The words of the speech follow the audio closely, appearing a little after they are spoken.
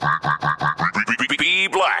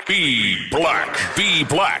Be Black. Be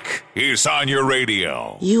Black is on your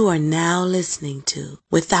radio. You are now listening to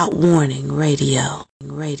Without Warning Radio.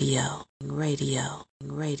 Radio.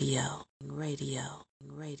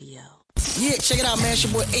 Yeah, check it out, man. It's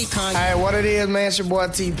your boy Akon. Hey, what it is, man? It's your boy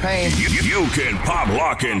T-Pain. You can pop,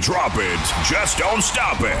 lock, and drop it. Just don't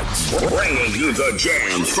stop it. Bringing you the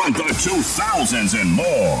jams from the 2000s and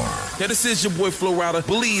more. Yeah, this is your boy Flo Rida.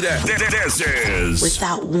 Believe that. This is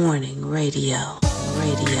Without Warning Radio.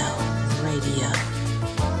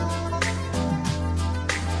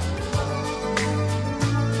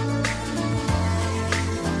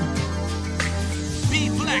 Be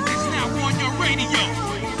Black is now on your radio.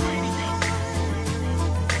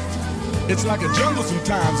 It's like a jungle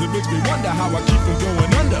sometimes. It makes me wonder how I keep from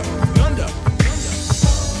going under.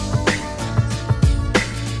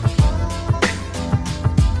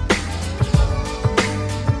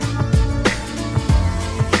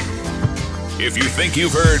 If you think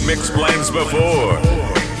you've heard mixed blends before,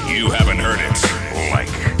 you haven't heard it like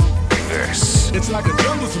this. It's like a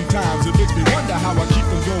jungle sometimes. It makes me wonder how I keep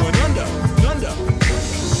from going under.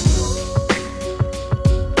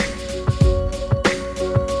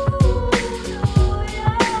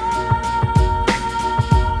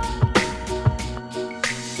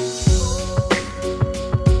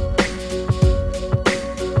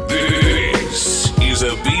 This is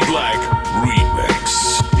a Be Black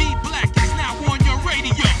remix. Be Black is now on your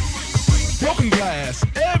radio. Broken glass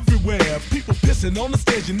everywhere. People pissing on the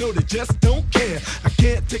stage, you know they just don't care. I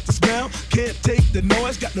can't take the smell, can't take the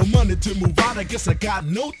noise. Got no money to move out, I guess I got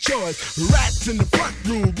no choice. Rats in the front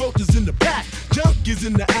room, roaches in the back, junkies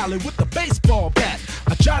in the alley with a baseball bat.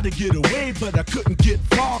 I tried to get away, but I couldn't get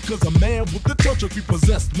far, cause a man with the tow truck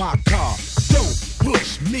repossessed my car. Don't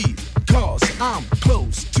push me, cause I'm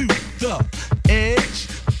close to the edge.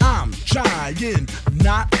 I'm trying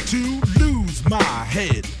not to lose my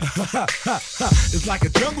head. It's like a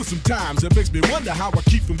jungle sometimes. It makes me wonder how I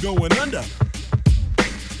keep from going under.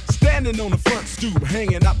 Standing on the front stoop,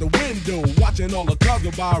 hanging out the window, watching all the cars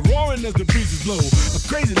go by, roaring as the breezes blow. A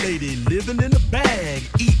crazy lady living in a bag,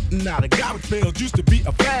 eating out of garbage pails. Used to be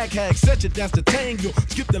a fag hag, set you dance to tango,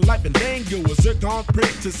 skip the life and dango. A zircon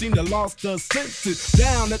princess seemed to lost her senses.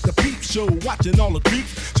 Down at the peep show, watching all the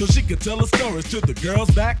creeps, so she could tell her stories to the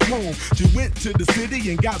girls back home. She went to the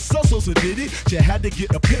city and got so did it. She had to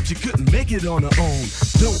get a pimp, she couldn't make it on her own.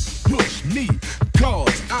 Don't push me,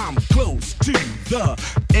 cause I'm close to the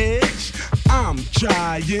edge. I'm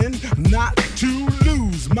trying not to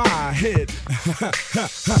lose my head.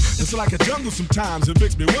 It's like a jungle sometimes. It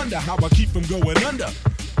makes me wonder how I keep from going under.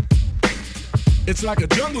 It's like a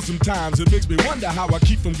jungle sometimes. It makes me wonder how I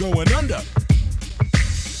keep from going under.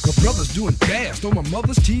 My brother's doing fast on my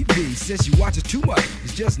mother's TV. Says she watches too much,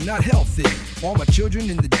 it's just not healthy. All my children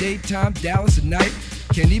in the daytime, Dallas at night.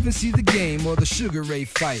 Can't even see the game or the Sugar Ray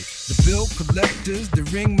fight. The bill collectors, they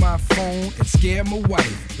ring my phone and scare my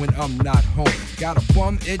wife when I'm not home. Got a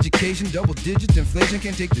bum education, double-digit inflation.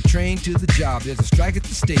 Can't take the train to the job, there's a strike at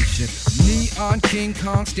the station. Neon King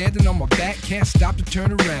Kong standing on my back, can't stop to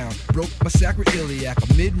turn around. Broke my sacroiliac, a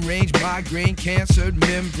mid-range migraine, cancer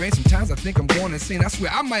membrane. Sometimes I think I'm going insane, I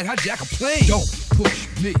swear I might hijack a plane. Don't push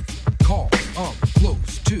me, cause I'm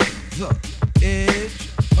close to the edge.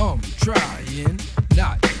 I'm trying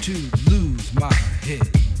not to lose my head.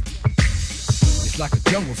 It's like a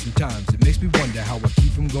jungle sometimes. It makes me wonder how I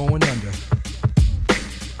keep from going under.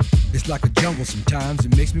 It's like a jungle sometimes.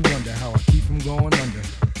 It makes me wonder how I keep from going under.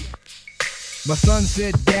 My son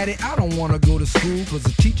said, Daddy, I don't wanna go to school, cause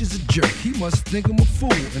the teacher's a jerk. He must think I'm a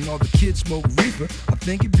fool, and all the kids smoke reefer. I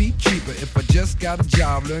think it'd be cheaper if I just got a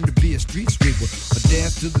job, learn to be a street sweeper, or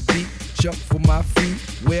dance to the beat, shuffle my feet,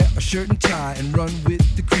 wear a shirt and tie, and run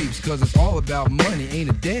with the creeps. Cause it's all about money,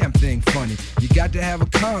 ain't a damn thing funny. You got to have a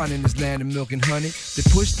con in this land of milk and honey. They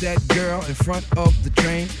pushed that girl in front of the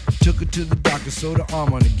train, took her to the doctor, sewed her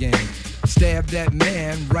arm on the game. Stabbed that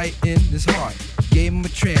man right in his heart, gave him a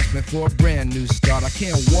transplant for a brand new start. I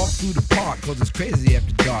can't walk through the park cause it's crazy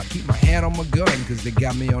after dark. Keep my hand on my gun cause they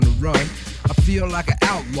got me on the run. I feel like an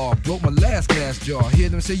outlaw, broke my last glass jaw. Hear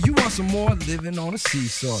them say, you want some more? Living on a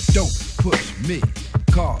seesaw. Don't push me,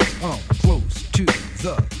 cause I'm close to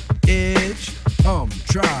the edge. I'm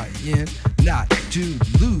trying not to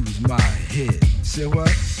lose my head. Say what?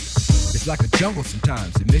 It's like a jungle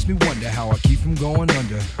sometimes. It makes me wonder how I keep from going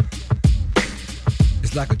under.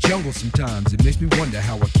 It's like a jungle sometimes. It makes me wonder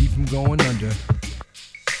how I keep from going under.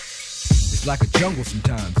 It's like a jungle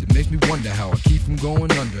sometimes. It makes me wonder how I keep from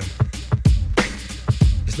going under.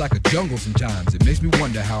 It's like a jungle sometimes. It makes me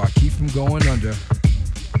wonder how I keep from going under.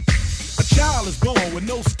 A child is born with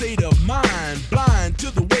no state of mind, blind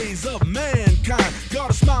to the ways of mankind.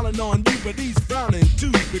 God is smiling smiling on you, but he's frowning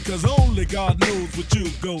too, because only God knows what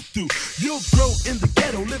you'll go through. You'll grow in the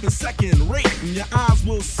ghetto, living second rate, and your eyes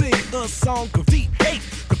will sing a song of deep hate.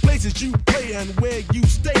 The places you play and where you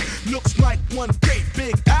stay looks like one great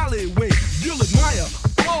big alleyway. You'll admire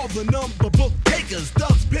all the number book takers,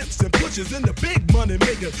 thugs, pimps, and pushers, and the big money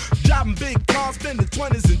makers, driving big cars, spending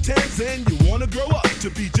 20s and 10s, and you wanna grow up to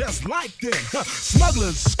be just like them.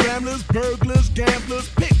 Smugglers, scramblers, burglars, gamblers,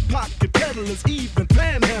 pickpocket peddlers, even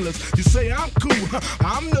panhandlers. You say I'm cool,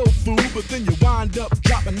 I'm no fool, but then you wind up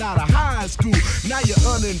dropping out of high school. Now you're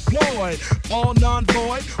unemployed, all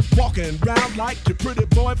non-void, walking around like your pretty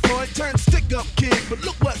boy Floyd. Turned stick-up kid, but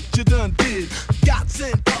look what you done did. Got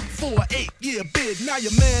sent up for an 8-year bid. Now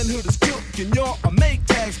your manhood is took and you're a make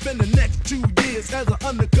tag. Spend the next 2 years as an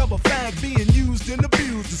undercover fag, being used and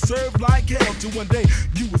abused to serve like hell. Till one day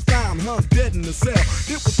you was found hung dead in a cell.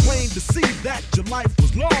 It was plain to see that your life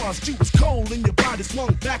was lost. You was cold and your body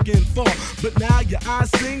swung back and forth. But now your eyes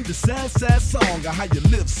sing the sad, sad song of how you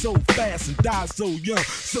live so fast and die so young.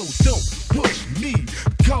 So don't push me,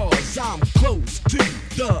 cause I'm close to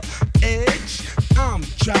the edge. I'm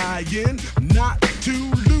trying not to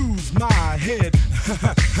lose my head.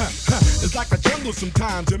 It's like a jungle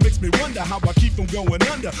sometimes. It makes me wonder how I keep from going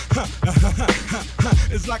under.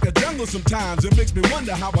 It's like a jungle sometimes. It makes me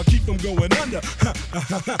wonder how I keep from going under.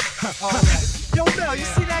 Yo, Mel, you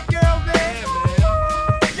see that girl, man?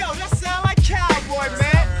 Yo, that sound like Cowboy,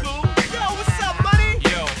 man. Cool. Yo, what's up, buddy?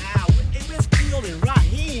 Yo. Hey, where's Field and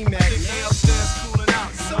Raheem, man? They upstairs cooling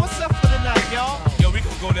out. So what's up for the night, y'all? Yo, we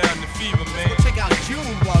can go down to Fever, man. Go check out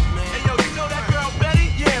Junebug, man. Hey, yo, you know that girl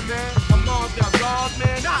Betty? Yeah, man. My mom's got robbed,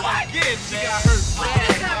 man. Nah, What? Yeah, she got hurt.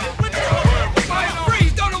 What the hell?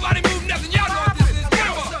 Freeze! Don't nobody move nothing. Y'all know what this is. Get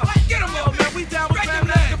 'em up. Get 'em Yo, up. man, we down with Break Fam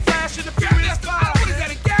them legs. the Flash and the Furious Five. What is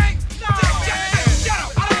that, a gang? No, Shut man. up.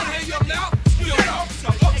 I don't want to hear you up now. Shut up. So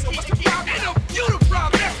what's the problem? Ain't no you the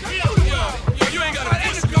problem. That's you the problem. Yo, you ain't got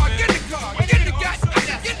Get in the car. Get in the car. Get in the car.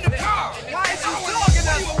 Get in the car. Why is he I don't wanna talking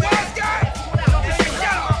hear us, you a wise guy.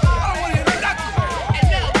 Shut up. I don't want to hear nothing.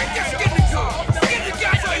 Just get in the car. Get in the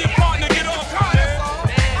car. Tell your partner get off car.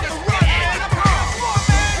 Just run in the car. Come on,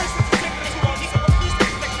 man.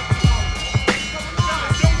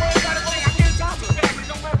 Don't worry about a thing. I can't talk to family.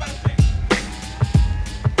 Don't worry about a thing.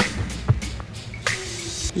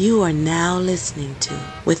 You are now listening to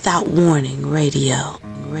Without Warning Radio.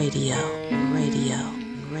 Radio. Radio.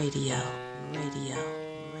 Radio. Radio.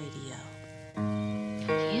 Radio.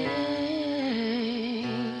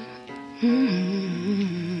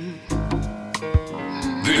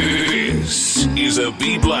 This is a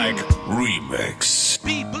Be Black remix.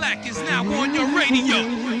 Be Black is now on your radio.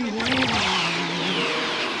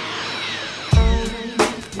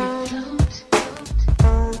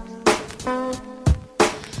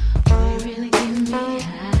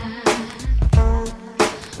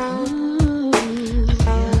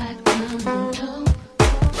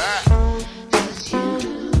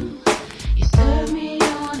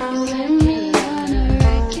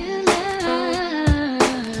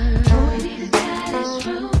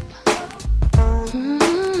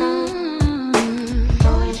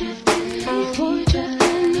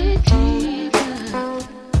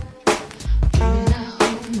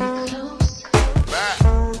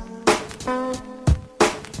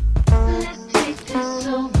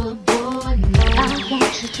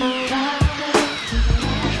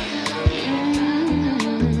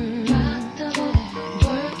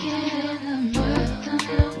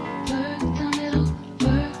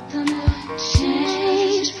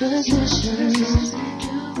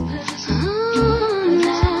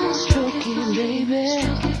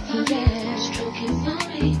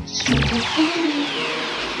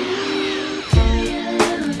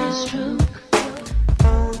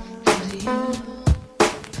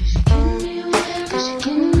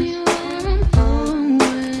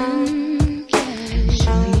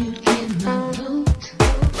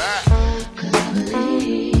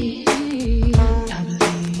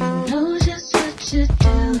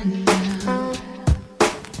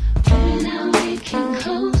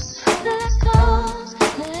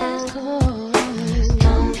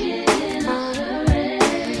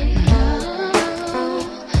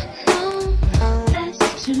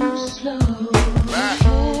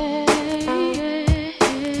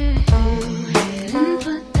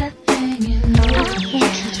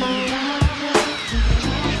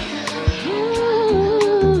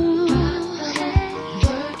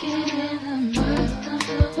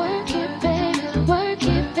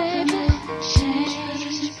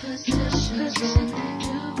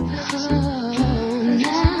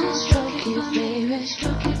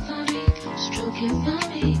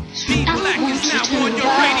 Be Black is now on your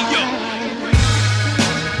radio.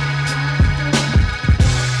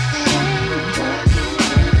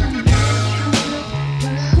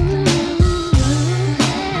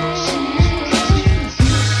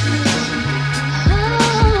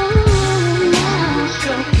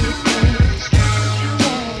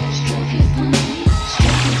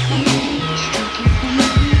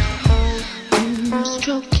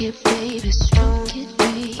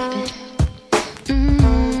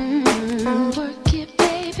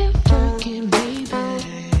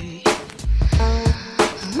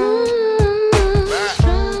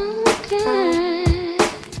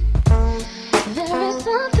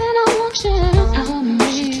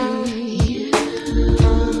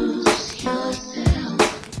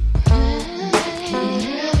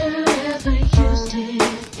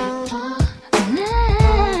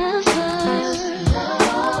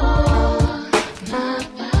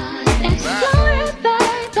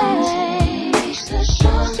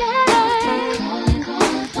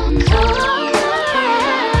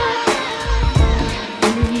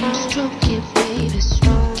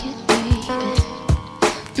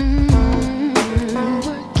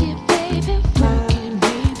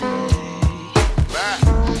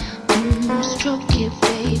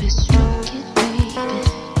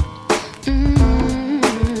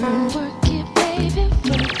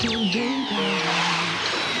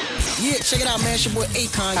 man? It's your boy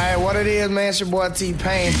Akon. Hey, what it is, man? It's your boy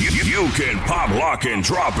T-Pain. You can pop, lock, and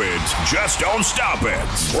drop it. Just don't stop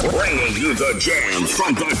it. Bringing you the jams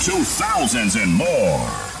from the 2000s and more.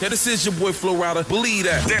 Yeah, this is your boy Flo Rida. Believe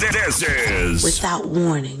that. This is Without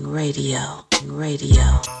Warning Radio.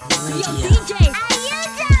 Radio.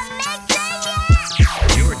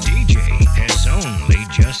 Your DJ has only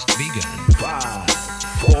just begun. 5,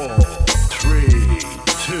 4, 3,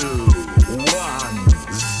 2, 1,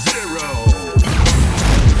 0.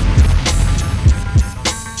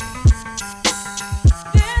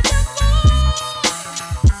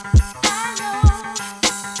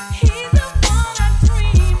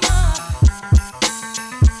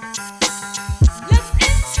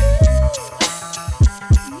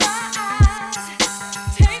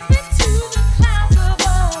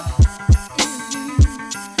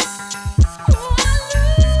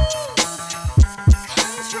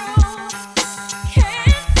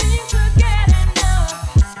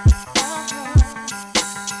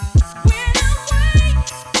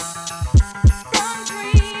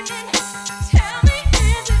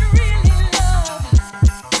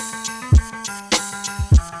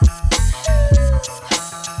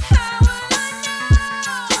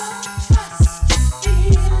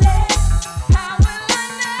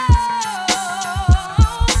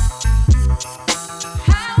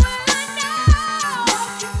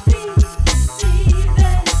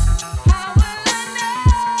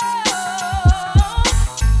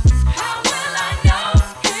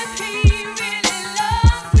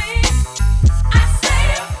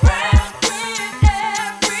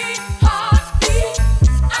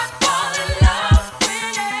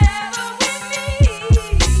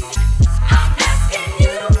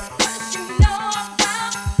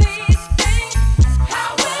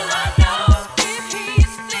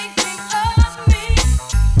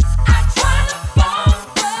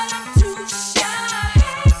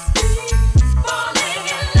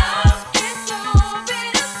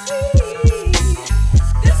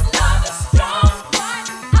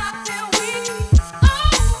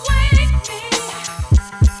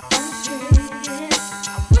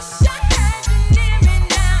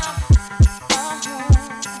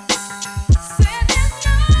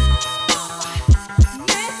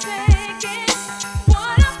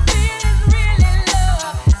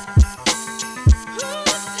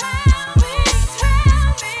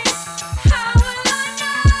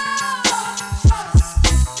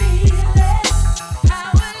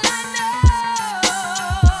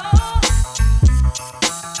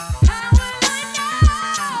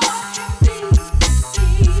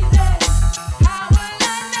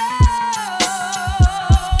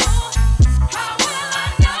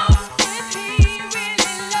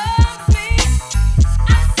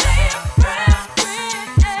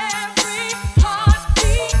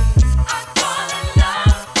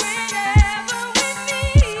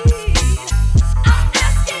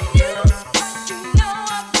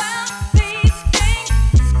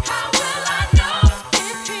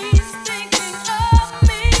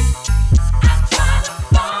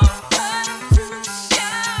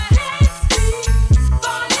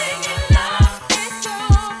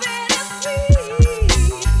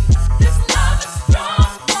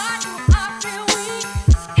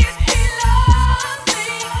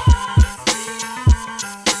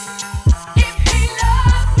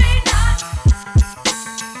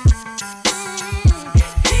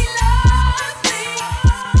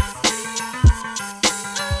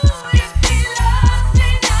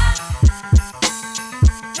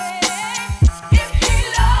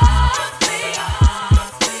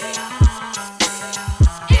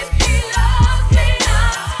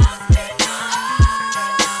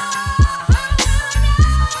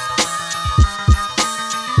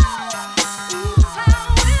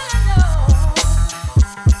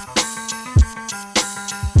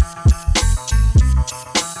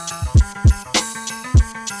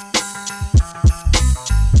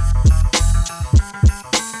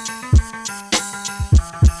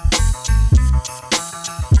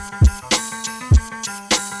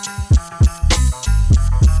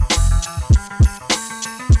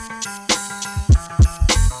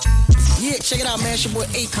 Check it out, man. It's your boy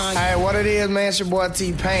Akon. Hey, what it is, man? It's your boy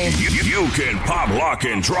T-Pain. You can pop, lock,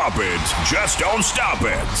 and drop it. Just don't stop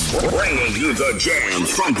it. Bringing you the jams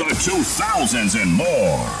from the 2000s and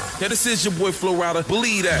more. Yeah, this is your boy Flo Rida.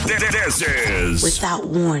 Believe that. This is Without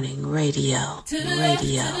Warning Radio.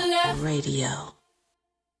 Radio.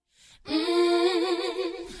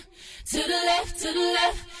 To the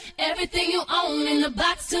left, everything you own in the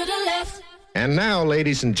box to the left. And now,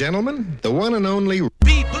 ladies and gentlemen, the one and only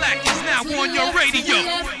Be Black is now on your radio.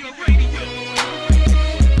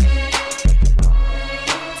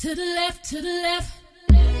 to the left, to the left.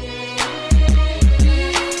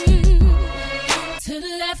 To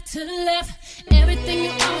the left, to the left. Everything you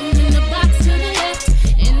own in the box to the left.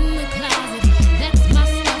 In the closet, that's my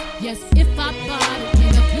stuff. Yes, if I bought it,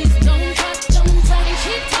 nigga, please don't touch, don't touch. And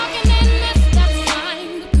keep talking and mess, that's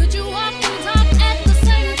fine. But could you walk and talk at the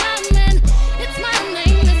same time? And it's my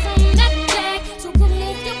name that's on that tag. So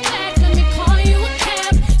remove your bags, let me call you a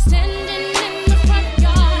cab. Standing in the front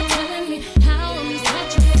yard, telling me how I'm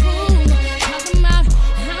such a fool. Talking about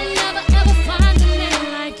I'll never ever find a man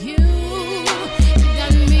like you. You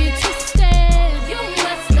got me twisted. You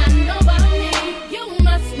must not know about me. You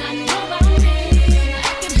must not know about me.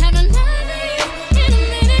 I could have another in a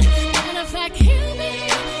minute. Matter of fact, he'll be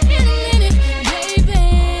here in a minute, baby.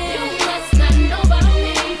 You must not know about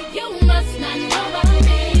me. You must not know about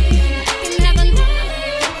me. I can have another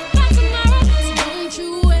by tomorrow. So don't you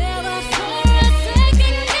ever for a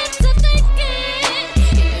second get to thinking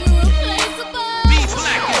irreplaceable. B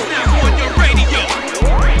Black is now on your radio.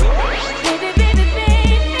 Baby, baby,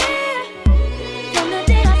 baby, from the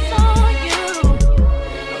day I saw you,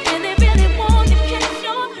 I really want to catch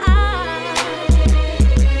your eye.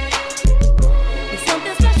 There's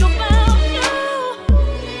something special about you.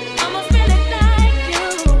 I must really like you.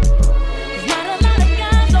 There's not a lot of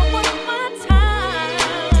guys that worth my time.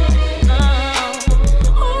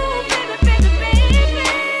 Oh, baby, baby, baby,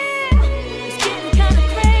 it's getting kind of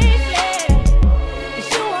crazy. 'Cause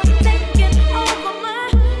you are taking over my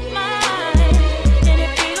mind, and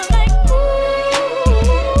it feels like ooh,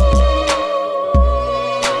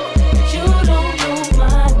 you don't know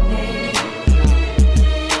my name.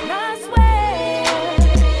 And I swear,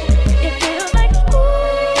 it feels like ooh,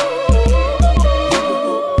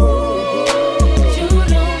 you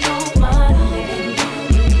don't know my name.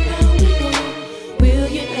 Will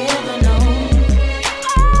you ever know?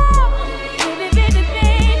 Oh, baby, baby,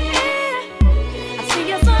 baby, I see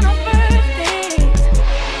us on our first date.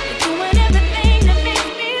 You're doing everything that makes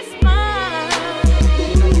me smile.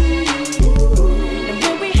 And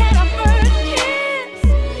when we had our first kiss,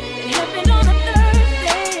 it happened on a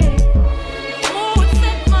Thursday. Oh, it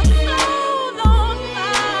set my soul on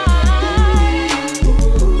fire.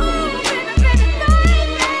 Oh, baby, baby,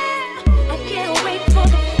 baby, I can't wait for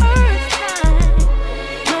the first time.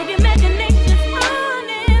 My imagination's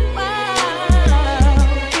running wild.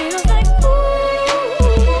 Feels like ooh,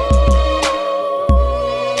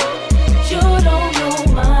 you don't know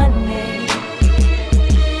my name.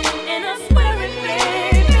 And I swear it,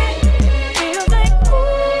 baby, feels like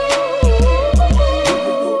ooh,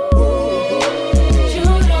 you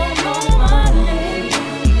don't know my name.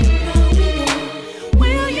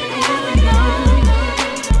 Will you ever know?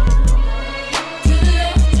 To the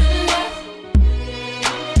left, to the left.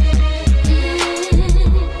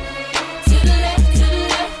 To the left, to the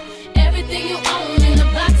left. Everything you own in the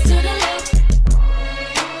box to the left.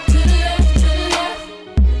 To the left, to the left.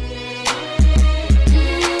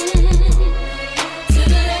 To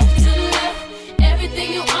the left, to the left. Everything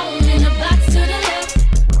you own in the box to the left.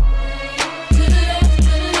 To the left,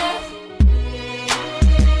 to the left.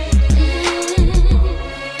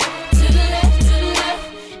 To the left, to the left.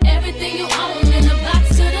 Everything you own in the box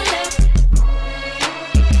to the left.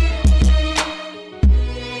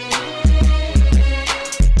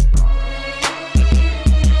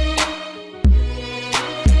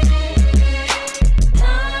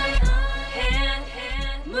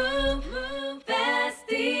 Can't move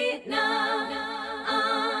fast enough.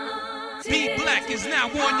 B Black is now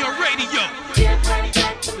on your radio. Get right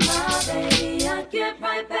back to my baby. I get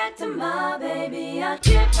right back to my baby. I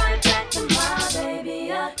get right back to my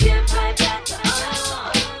baby. I get right back to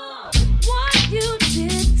what you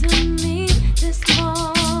did to me this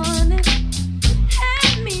morning.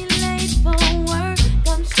 Had me late for work.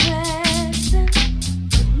 I'm stressing.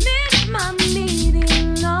 Missed my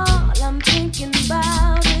meeting. All I'm thinking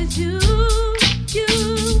about is you.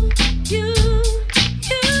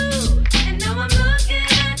 And now I'm looking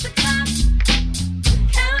at the clock,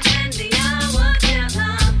 counting the hours till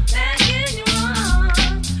I'm back in your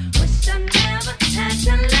arms. Wish I never had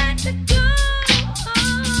to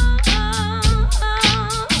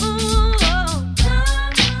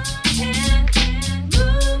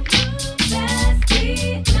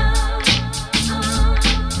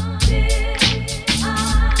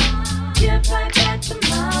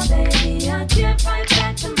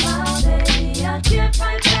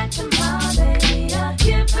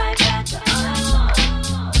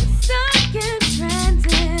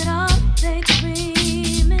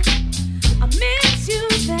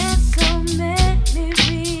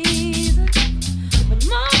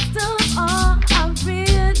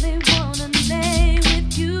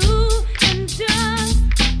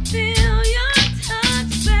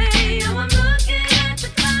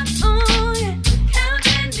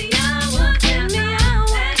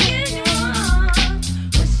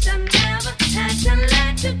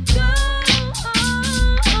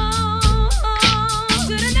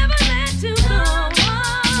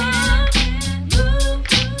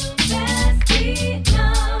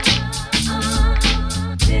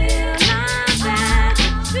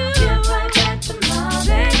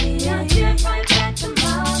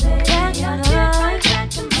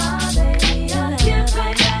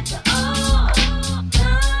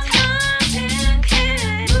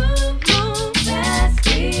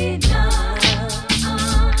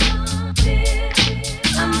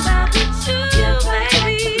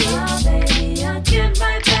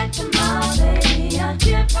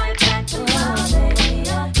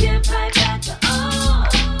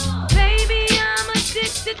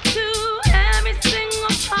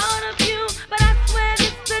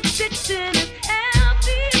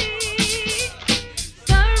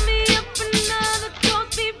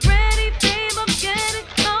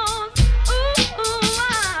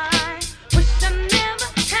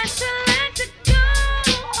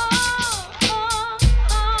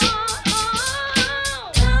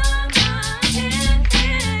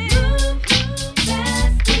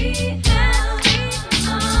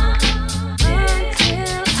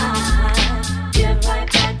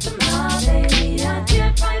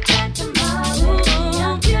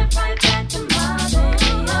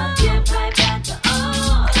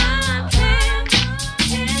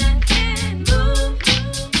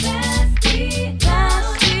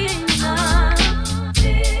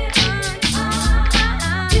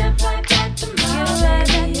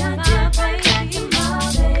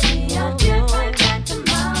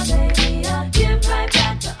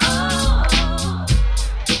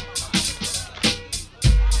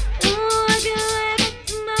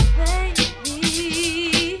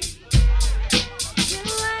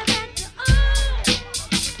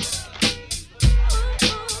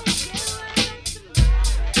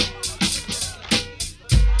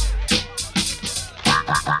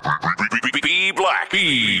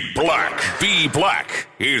Be Black. Be Black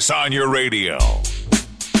is on your radio.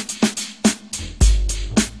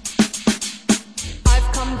 I've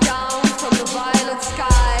come down from the violet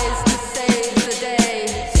skies to save the day.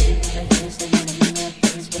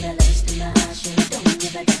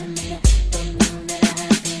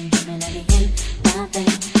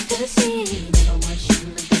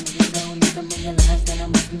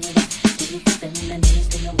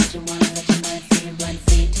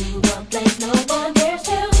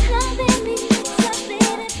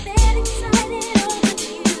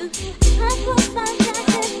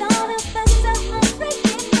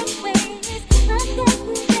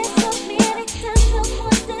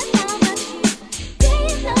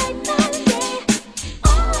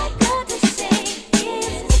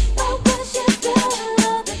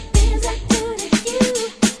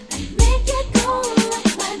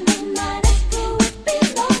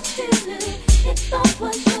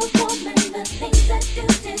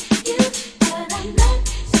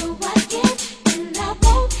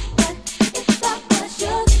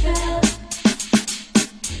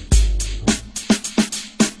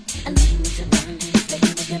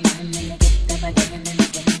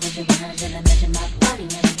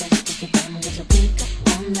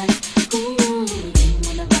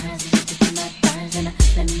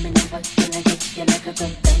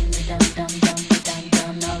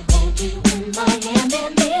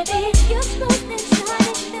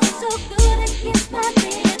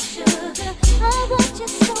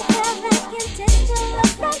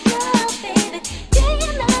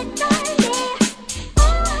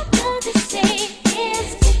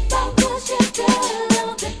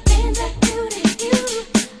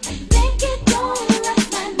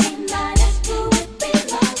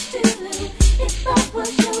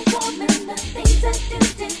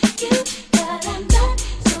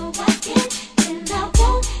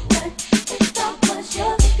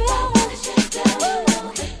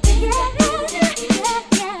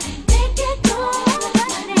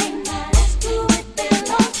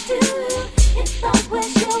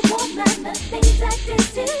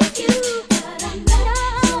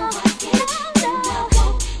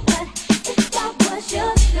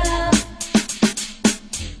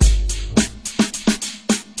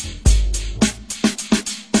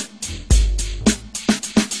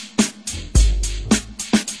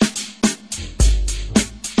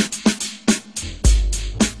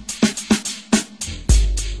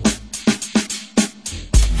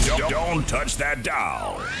 Don't touch that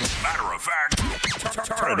dial. Matter of fact,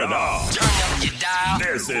 turn it off. Turn up your dial.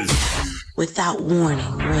 This is Without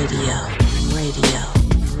Warning Radio.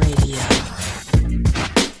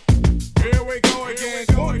 Here we go again.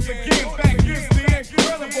 Once again, back is the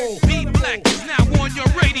incredible. Be Black is now on your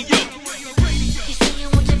radio. You say you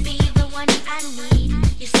want to be the one I need.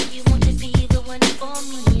 You say you want to be the one for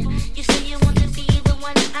me. You say you want to be the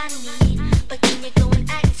one I need. But then you go and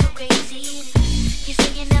act so crazy. You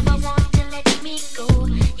say you never want to let me go.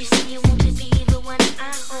 You say you want to be the one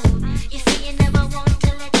I hold. You say you never want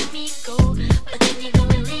to let me go. But then you go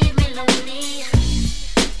and leave me lonely.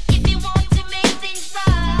 If you want to make things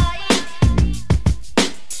right,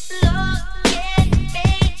 love can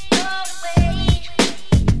fade away.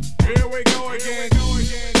 Here we go again.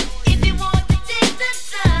 If you want to take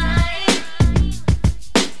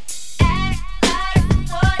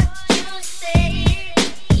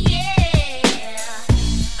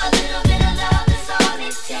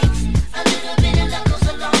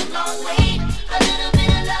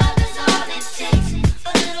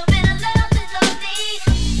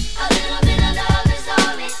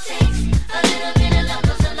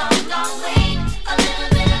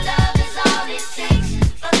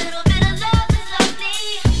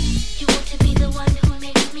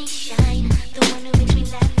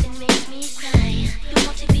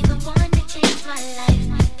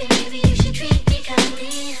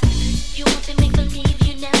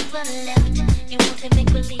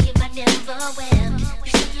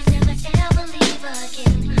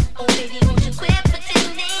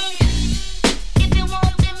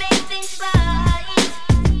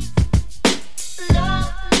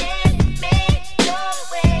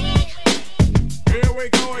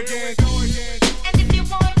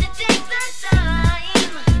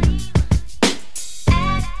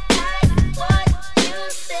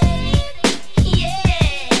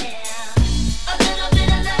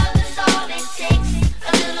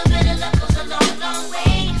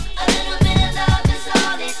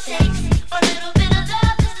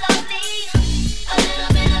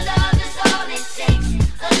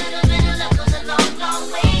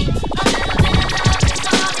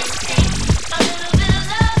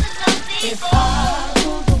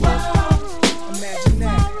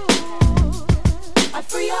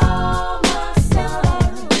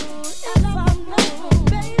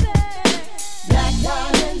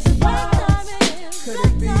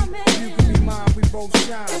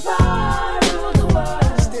If I rule the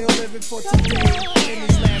world, still living for today in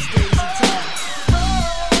these last days of time.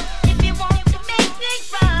 if you want to make things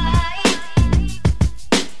right,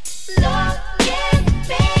 love can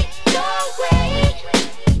make your way.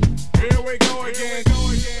 Here we go again.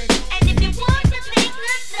 And if you want to take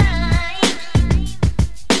the time,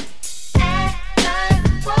 act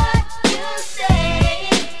like what you say.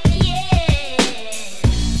 Yeah,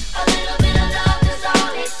 a little bit of love is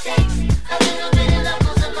all it takes. A little bit of love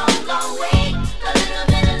goes a long, long way. A little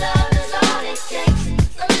bit of love is all it takes.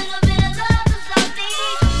 A little bit of love is lovely.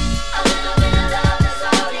 A little bit of love is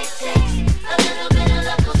all it takes. A little bit of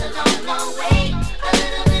love goes a long, long way. A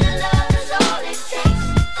little bit of love is all it takes.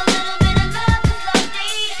 A little bit of love is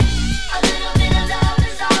lovely. A little bit of love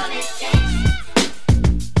is all it takes.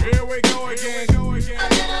 Here we go again. A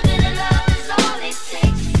little bit of love is all it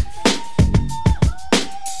takes.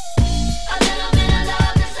 A little bit of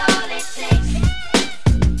love is all it takes.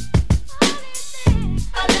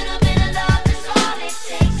 A little bit of love is all it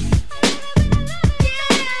takes.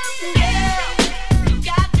 Girl, you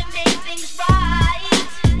got to make things right.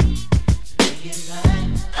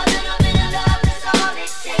 A little bit of love is all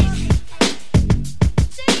it takes.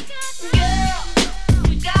 Girl,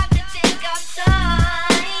 you got to take our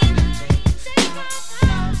time.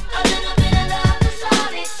 A little bit of love is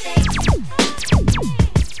all it takes.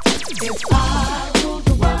 If I rule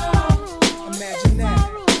the world, imagine that.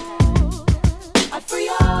 I'd free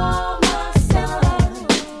all myself.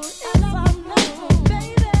 If I know,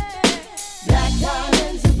 baby, Black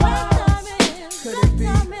diamonds and pearls. Could it be?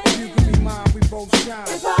 If you could be mine, we both shine.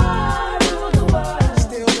 if I rule the world,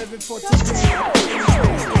 Still living for today in these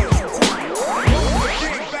last days of time.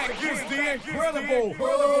 Bring back this the incredible.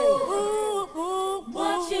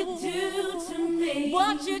 what you do to me?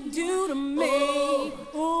 What you do to me?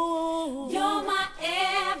 You're my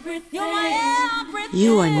everything. You're my everything.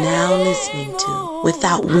 You are now listening to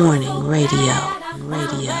Without Warning Radio.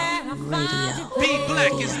 Be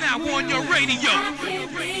Black is now on your radio. I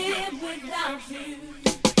can't live without you.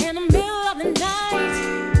 In the middle of the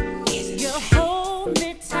night, you hold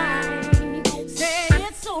me tight. Say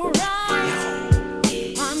it's alright.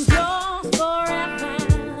 I'm yours forever.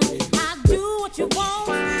 I do what you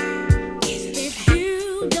want. If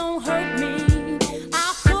you don't hurt me,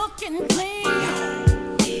 I'll cook and clean.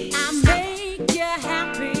 I make you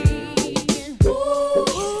happy.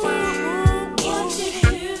 What you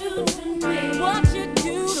do to me? What you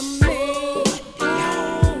do to me?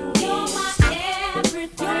 You're my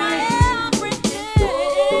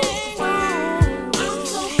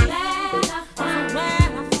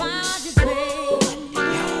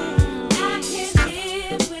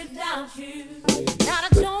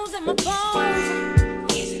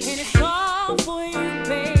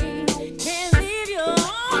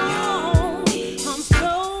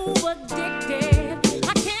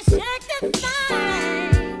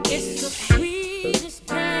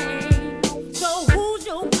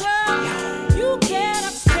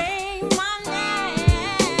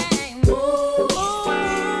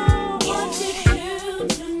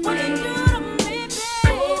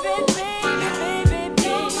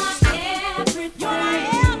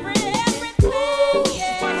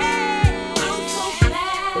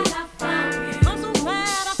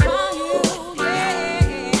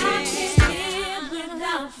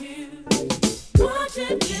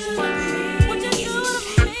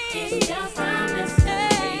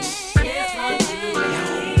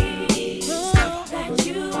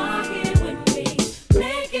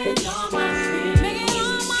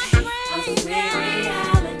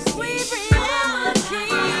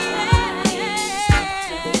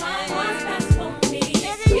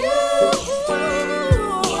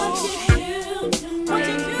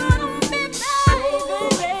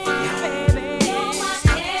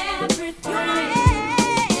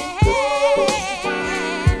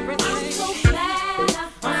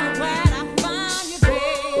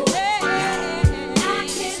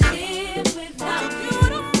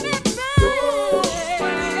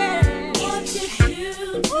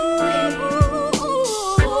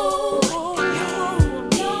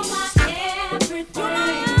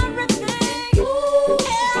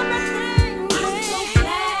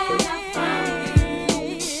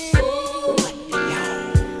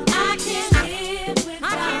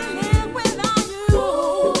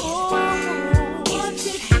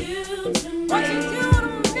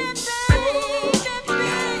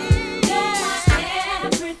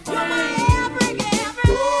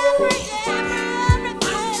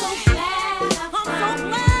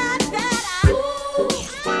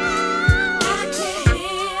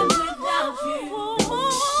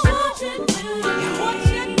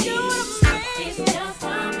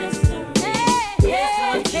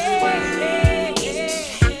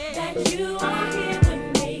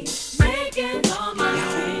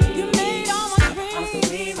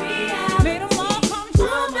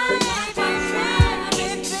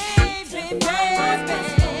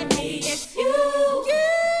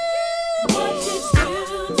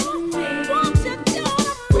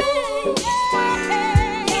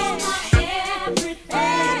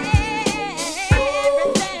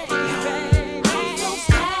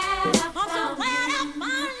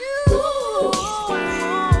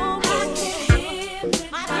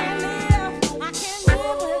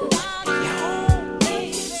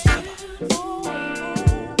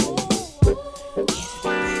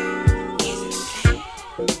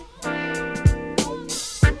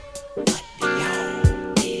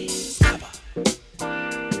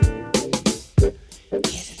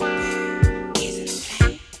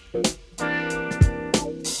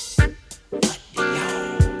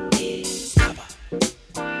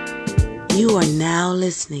You are now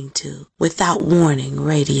listening to Without Warning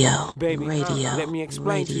Radio. Baby, Radio. let me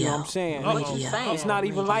explain to you what I'm saying. It's not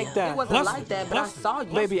even like that. It wasn't like that, but I saw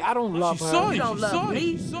you. Baby, I don't love her. You don't love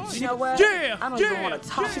me. You know what? Yeah, I don't even want to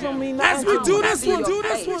talk. She don't mean nothing. As we do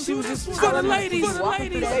this one, She was just for the ladies.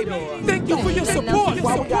 Baby, thank you for your support.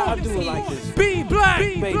 Why we gotta do it like this? Be black,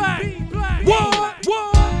 baby. What?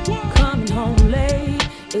 Coming home late,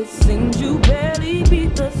 it seems you barely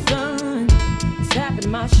beat the sun. Tapping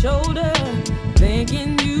my shoulder,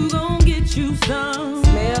 thinking you gon' get you some.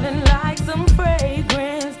 Smelling like some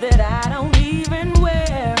fragrance that I don't even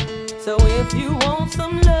wear. So if you want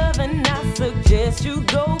some loving, I suggest you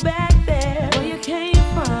go back there where you came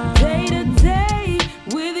from. Day to day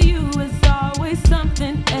with you is always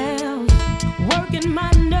something else. Working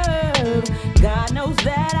my nerve, God knows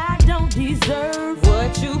that I don't deserve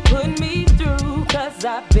what you put me through, 'cause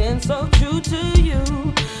I've been so true to you.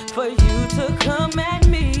 For you to come at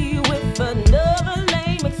me with another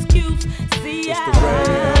lame excuse. See, I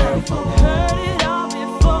heard it all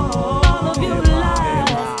before. All of your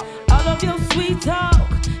lies, all of your sweet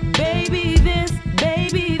talk. Baby this,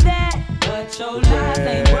 baby that. But your lies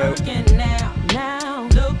ain't working now. Now,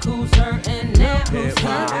 look who's hurting now. I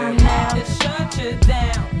had to shut you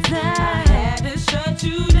down. I had to shut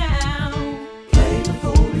you down. Played the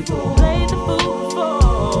fool before. Played the fool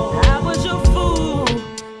before. I was your fool.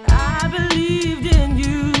 I believed in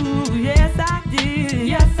you. Yes, I did.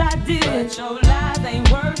 Yes, I did. But your lies ain't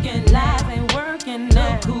working. Lies ain't working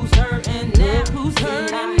now. Look who's hurting now. Look who's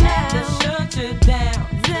hurting now. I had to shut you down.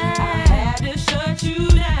 I had to shut you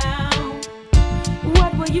down.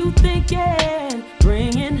 What were you thinking?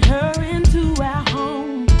 Bringing her into our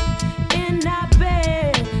home. In our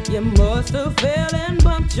bed, you must have fell and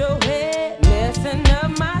bumped your head. Messing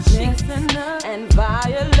up my sheets and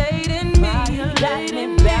violating me. Got me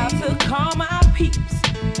about to call my peeps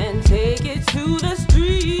and take it to the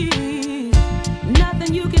streets.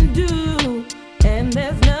 Nothing you can do, and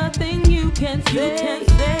there's nothing you can say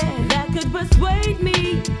that could persuade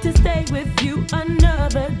me to stay with you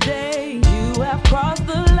another day. You have crossed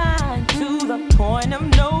the line to the point of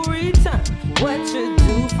no return. What you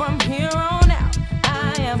do from here on out,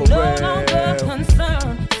 I am no longer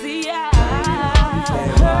concerned. See, I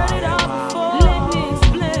heard it all before. Let me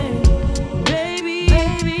explain. Baby,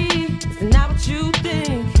 it's not what you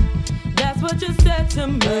think. That's what you said to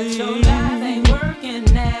me. But your lies ain't working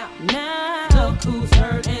now. Look who's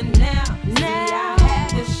hurting now. See, I had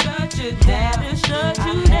to shut you down. I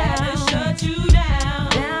had to shut you down.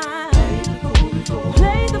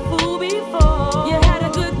 Played the fool before. You had a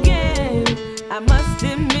good game, I must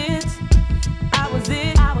admit. I was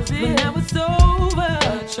it, but now it's over.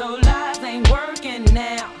 But your lies ain't working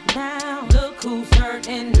now. Look who's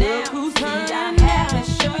hurting now. See, I had to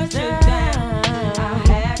shut you down. I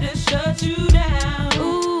had to shut you down.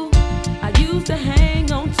 Ooh, I used to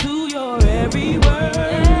hang on to your every word.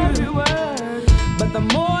 But the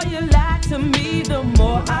more you lied to me, the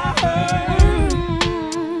more I heard.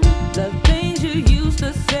 The things you used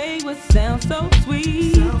to say would sound so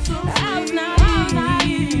sweet. I was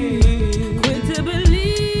naive, quick to believe.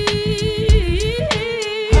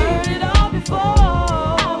 Heard it all before. I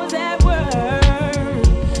was at work.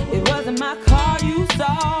 It wasn't my car you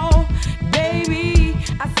saw, baby.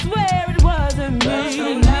 I swear it wasn't me. But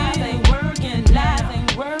your lies ain't working. Lies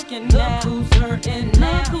ain't working now. Look who's hurting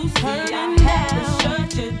now. Look who's hurting now. I had to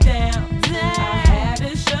shut you down. I had to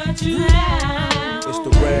shut you down. It's the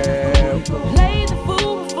real. Played the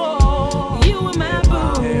fool before. You were my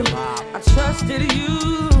boo. I trusted you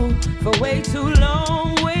for way too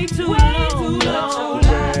long, way too long. But your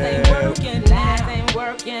lies ain't working. Lies ain't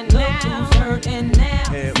working now. Look who's hurting now.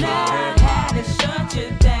 Now I had to shut you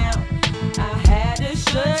down. I had to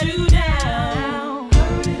shut you down.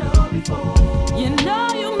 Heard it all before. You know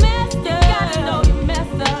you messed up. You gotta know you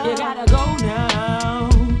messed up. You gotta go now.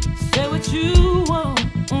 Say what you want.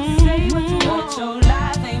 Say what you want. But your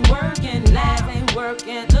lies ain't working. Lies ain't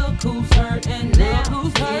working. Look who's hurting now. Look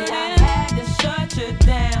who's hurting. I had to shut you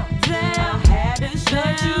down. I had to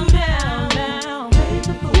shut you down.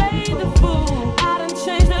 Play the fool. I done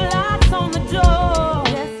changed the locks on the door.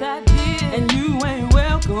 Yes, I did. And you ain't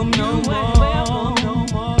welcome no more.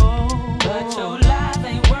 But your lies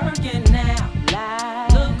ain't working now.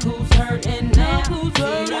 Look who's hurting now. See,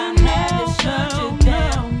 I had to shut you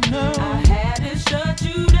down. I had to shut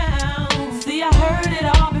you down. See, I heard it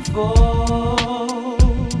all before.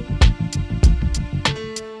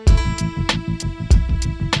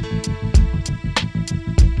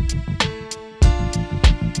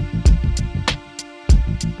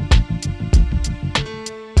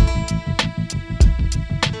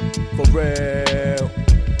 For real.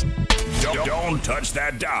 Don't touch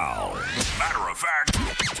that dial. Matter of fact,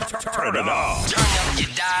 turn it up. Turn up your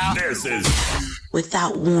dial. This is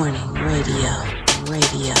Without Warning Radio.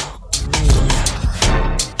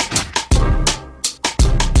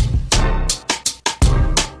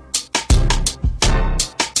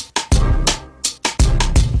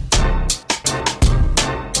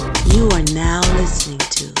 You are now listening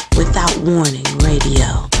to Without Warning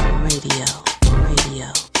Radio.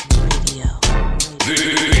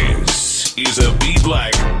 This is a B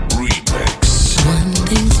Black remix. One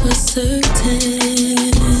thing's for certain,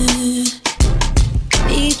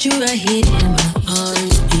 need you right here in my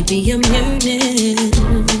arms, baby. I'm yearning,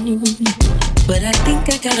 but I think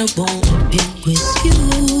I got a bone to pick with you.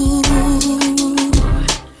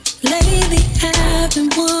 Lately I've been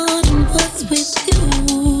wondering what's with you.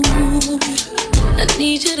 I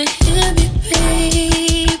need you to hear me, baby.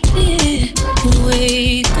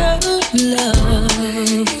 Wake up,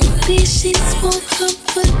 love. These sheets won't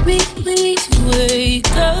comfort me, please.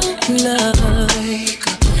 Wake up, love.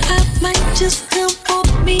 I might just come for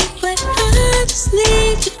me, but I just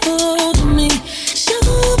need you for me. Show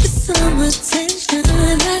me some attention.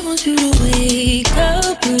 I want you to wake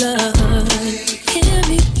up, love. Hear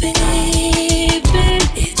me, baby.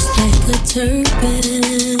 It's like a turban.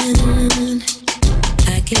 I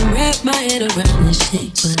can wrap my head around the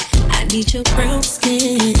shit, but I need your brown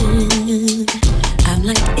skin. I'm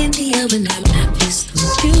like India when I'm not pissed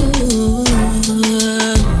with you.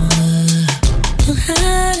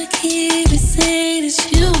 How to keep it saying it's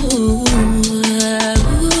you.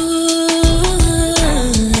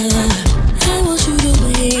 I want you to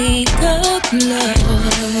wake up,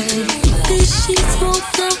 love. These sheets won't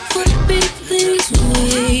comfort me, please.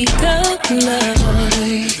 Wake up, love.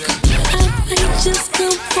 I might just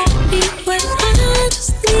come for me, but I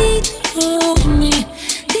just need you for me.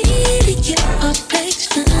 Need your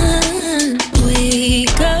affection.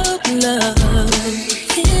 Wake up, love.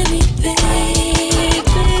 Hear me, baby.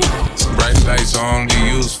 Bright lights are only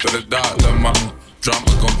used for the dark, lil' mama.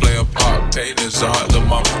 Drama gon' play a part, pain is hard, lil'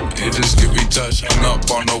 mama. It just get retouched, hung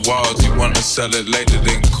up on the walls. You wanna sell it later,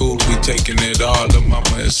 then cool, we taking it all, lil'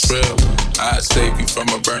 mama, it's real. I'd save you from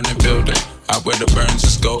a burning building. I wear the burns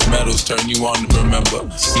as gold medals, turn you on to remember.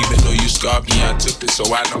 Even though you scarred me, I took it, so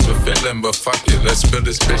I know the feeling. But fuck it, let's build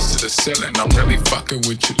this bitch to the ceiling. I'm really fucking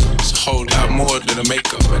with you. It's a whole lot more than a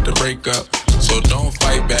makeup at the breakup. So don't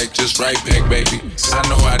fight back, just right back, baby. I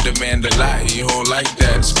know I demand a lot, you don't like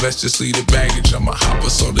that. So let's just leave the baggage. I'ma hop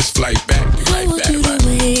us on this flight back. I want you to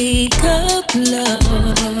wake up, love.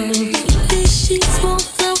 These sheets won't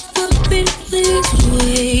comfort me, please.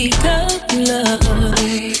 Wake up, love.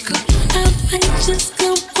 I might just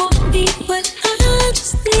come for me, but I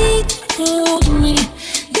just need you for me.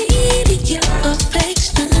 Need your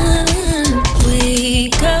affection.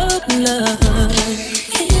 Wake up, love.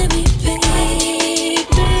 Hear me, baby.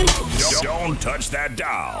 Don't touch that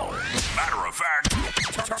dial. Matter of fact,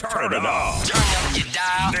 turn it up. Turn up your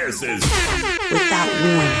dial. This is Without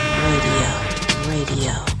Warning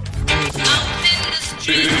Radio.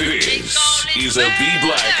 This is a B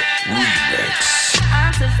Black remix.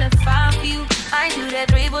 I'm testifying for you. I do that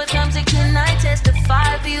 3 4 times and can I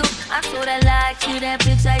testify for you? I told I lied to that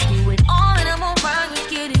bitch, I do it all and I'm around, you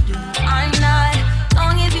scared to do. I'm not,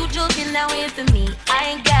 long as you joking now here for me,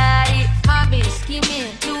 I ain't got it. My bitch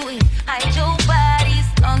scheming, doing, hide your bodies.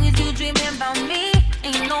 Long as you dreaming about me,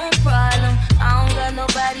 ain't no problem. I don't got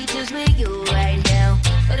nobody just with you right now.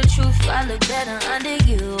 For the truth, I look better under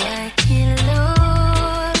you. I can't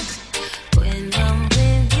lose when I'm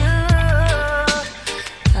with you.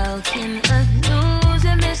 How can I lose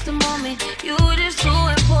and miss the moment? You just too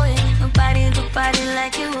important. Nobody do body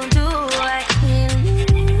like you do. I can't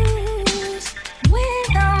lose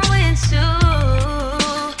when I'm with you.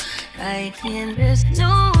 I can't just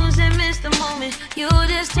lose and miss the moment. You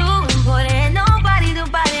just too important. Nobody do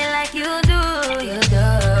body like you do. You do.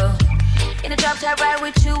 In a drop top ride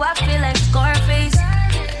with you, I feel like Scarface.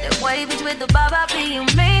 That white bitch with the bob, I'll be your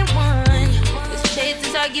main one. Let's chase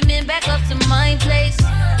this argument back up to my place.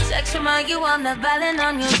 Sex remind you I'm not violent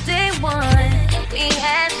on your day one. We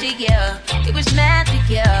had shit, yeah. It was magic,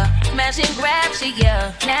 yeah. Smash and grab shit,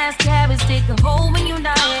 yeah. Nasty habits take a hold when you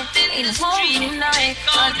dying. Ain't a hole when you dying.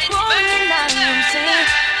 I'm rolling out, I'm saying.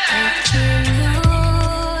 I can't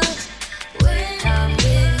lose when I'm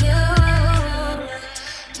with you.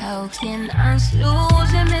 How can I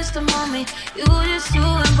lose and miss the moment? You just too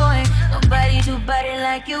important. Nobody do body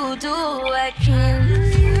like you do. I can't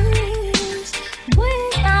lose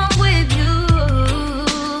when I'm with you.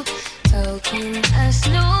 How can I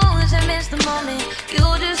snooze and miss the moment?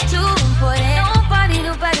 You just too important. Nobody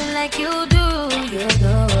do body like you do. You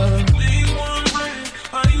do.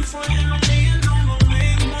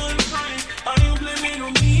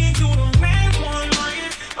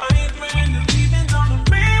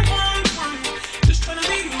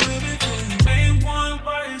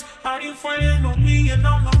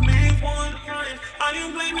 you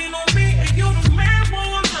blaming on me and you the man for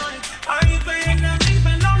one night? Are you paying the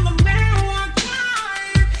leaving on the man one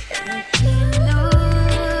time? I can't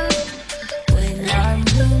lose when I'm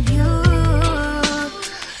with you.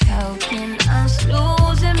 How can us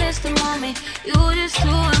lose and miss the moment? You just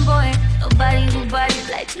doing, boy. Nobody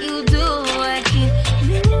like you do. I can't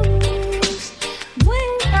lose when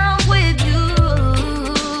I'm with you.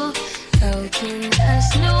 How can us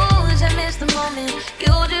lose and miss the moment?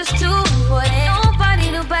 You just doing, boy.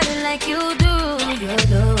 Nobody like you do. You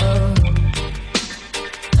do.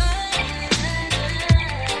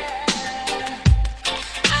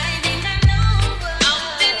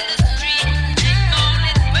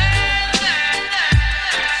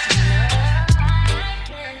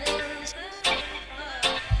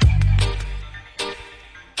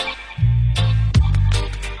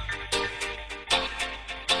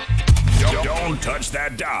 Don't touch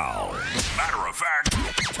that dial. Matter of fact,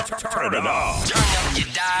 turn it off. Turn up your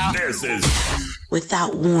dial. This is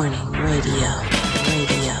Without Warning Radio.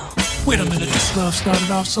 Wait a minute, this love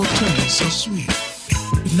started off so tender, so sweet.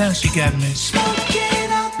 But now she got me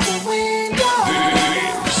smoking out the window.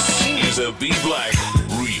 This is a B Black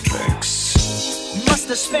remix. Must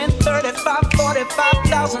have spent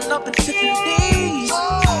 45,000 up in Tiffany's.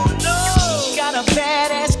 Oh no! Got a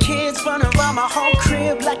badass kids running around my home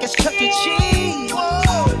crib like it's Chuck E. Cheese. Whoa,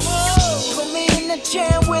 whoa. Put me in the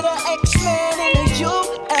jam with an X-Man in the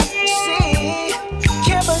UFC.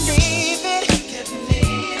 Can't believe it.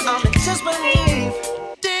 I'm in disbelief.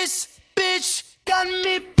 This bitch got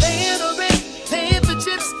me paying the rent, paying for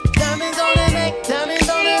trips, diamonds on the neck, diamonds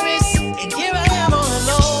on the wrist, and here I am all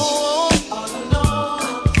alone.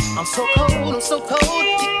 I'm so cold, I'm so cold.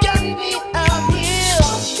 You got me out here.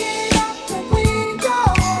 Walking out the window.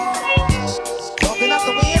 Walking out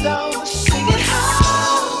the window. Singing,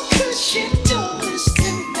 how could she do this to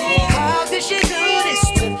me? How could she do this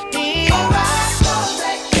to me? Oh, I know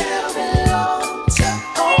that girl belongs to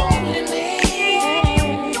only me.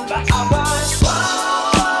 But I was wrong.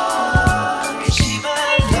 She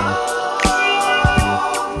belongs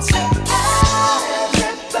to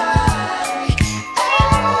everybody.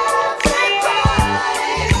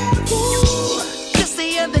 Ooh. Just the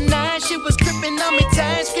other night, she was gripping on me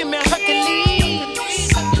tight, screaming Hercules.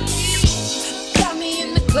 Got me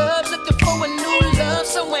in the club looking for a new love,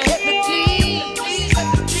 someone help me please.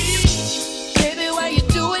 Baby, why you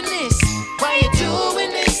doing this? Why you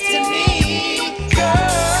doing this to me,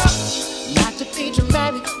 girl? Not to be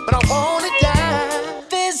dramatic, but I wanna die.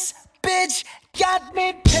 This bitch got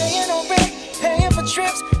me paying on rent, paying for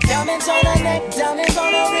trips, diamonds on her neck, diamonds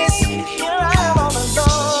on her wrist. Here I am all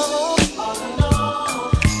alone.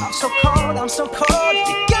 I'm so cold, I'm so cold.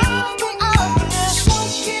 You got me out here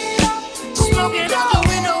smoking out the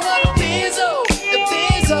window of the Benzo,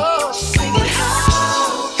 singing,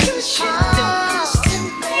 how could she do this to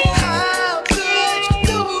me? How could you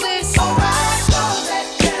do this? Oh, I know that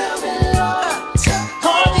girl belongs to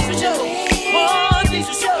all these for sure. All these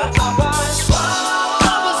for sure. I was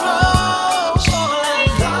wrong. She belongs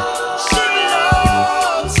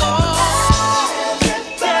to everybody.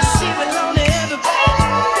 Yeah, she belongs to everybody.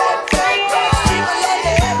 She belongs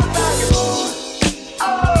to everybody. Oh,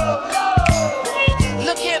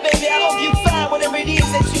 look here, baby, I hope you find whatever it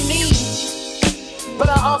is that you need. But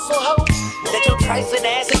I also hope that your trifling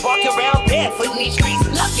ass is walking around barefoot in these streets.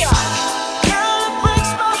 Look, y'all. Girl, it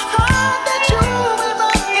breaks my heart that you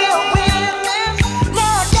ever ill with me.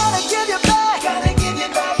 Now I gotta give you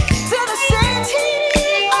back to the city.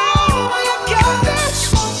 Oh, you got that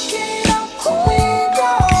smoking out the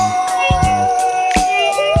window.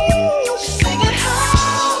 Singing,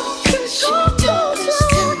 how could you do this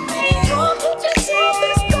to me? How could you do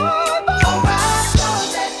this, baby? Oh, I know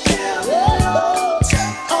that girl belongs to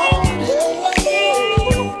only me.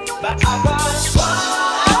 But I was wrong.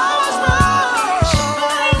 She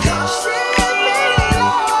belongs to everybody.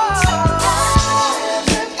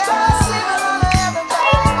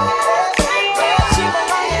 She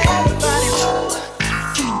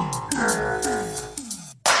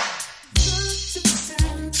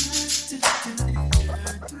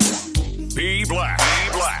B Black. B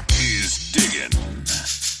Black is digging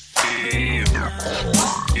in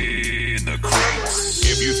the crates.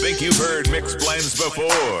 If you think you've heard mixed blends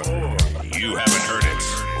before, you haven't heard it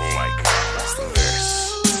like this.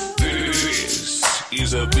 This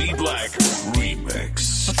is a B Black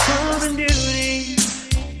remix. A foreign beauty,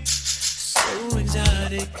 so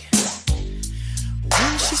exotic.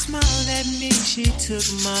 When she smiled at me, she took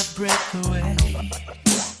my breath away.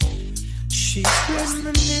 She's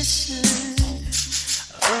reminiscent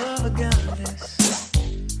of a goddess.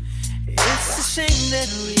 It's the shame that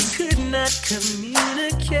we could not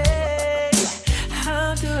communicate.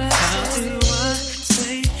 How do I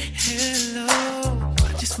say hello?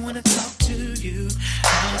 I just wanna talk to you.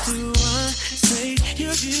 How do I say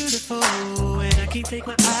you're beautiful and I can't take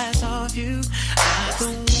my eyes off you? I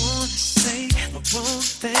don't wanna say the wrong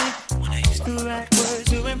thing when I used to write words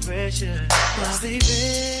to impress you, my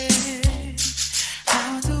baby.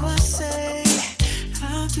 How do I say?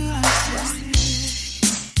 How do I say?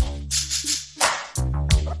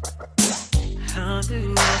 How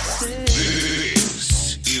do I say?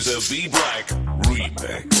 This is a B Black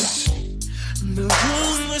remix. The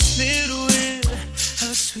room was filled with a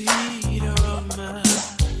sweet aroma.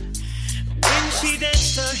 When she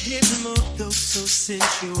danced, her hips moved though so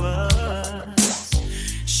sensuous.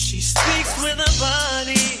 She speaks with her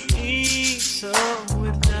body so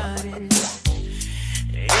hypnotic,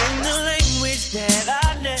 in the language that I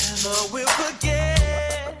never will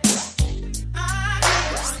forget.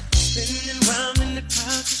 Spinning round in the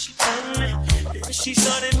crowd till she found me. Then she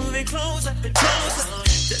started moving closer and closer.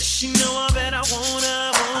 Does she know I bet I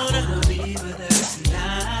wanna be with her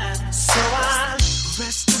tonight? So I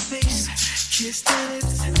rest her face, kissed her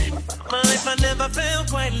lips. My life I never felt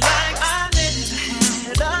quite like I never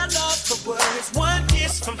had. I lost for words. One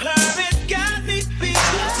kiss from her, it got me feeling.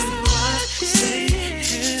 How do I say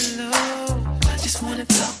hello? I just wanna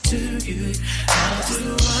talk to you. How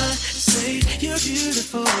do I say you're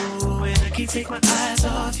beautiful and I can't take my eyes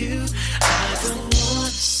off you? I don't wanna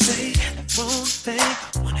say the wrong thing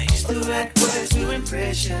when I used to write words to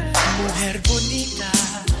impress you. Mujer bonita.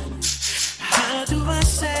 How do I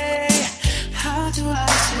say? How do I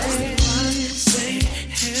say? Say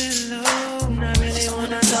hello. I really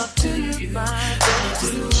wanna talk to you. How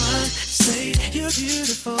do I say you're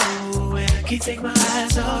beautiful and I can't take my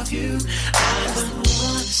eyes off you? I don't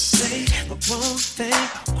wanna say the wrong thing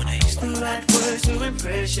when I used to write words to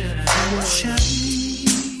impress you.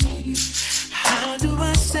 How do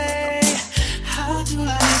I say? How do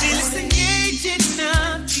I say? Let's engage in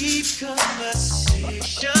a deep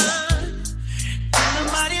conversation. In the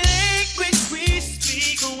body language we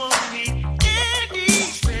speak won't need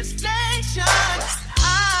any translation. I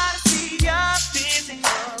see your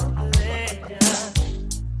physical pleasure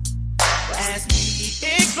as we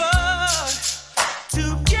explore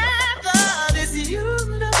together this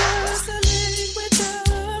universal language of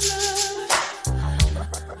love.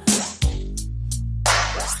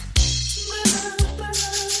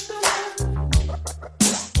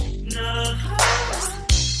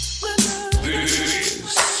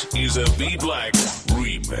 This is a B Black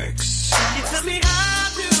remix. You tell me how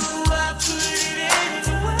do I put it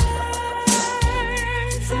into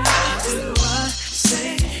words? How do I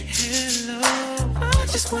say hello? I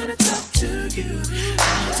just wanna talk to you.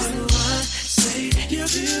 How do I say you're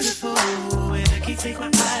beautiful and I can't take my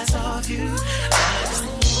eyes off you? I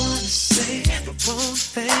don't wanna say the wrong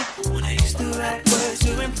thing when I used to write words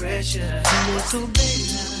to impress you. So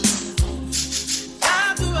baby,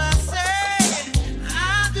 how do I say?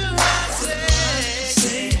 How do I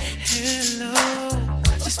say hello? I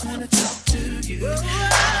just wanna talk to you.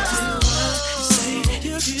 How do I say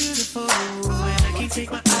you're beautiful and I can't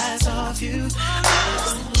take my eyes off you? I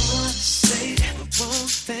don't wanna say the wrong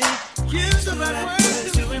thing. Use the right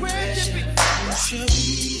words to impress you.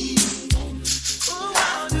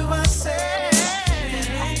 How do I say?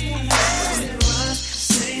 How do I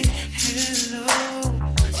say hello?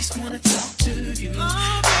 I just wanna talk to you.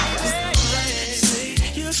 Oh, baby, say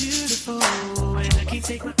you're beautiful and I can't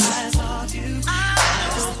take my eyes off you. I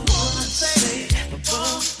don't wanna say the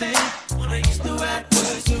wrong thing when I used to write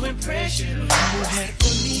words to impress you. Mujer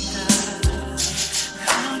bonita.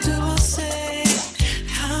 How do I say?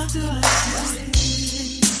 How do I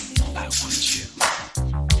say? I want you.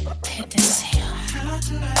 Te deseo. How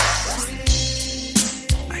do I say?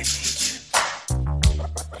 I need you.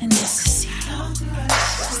 Te necesito. How do I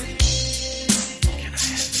say? Can I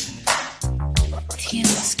have it?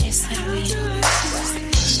 Tienes que ser mío.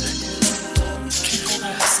 ¿Qué debo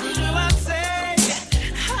hacer? How do I say?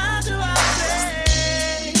 How do I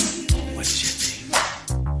say? What's your name?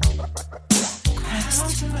 Christ.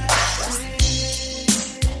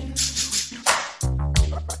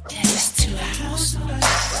 There is two hours.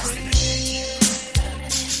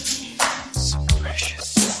 So precious.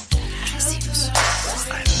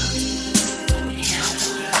 I love you.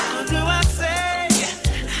 How do I say?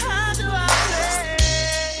 How do I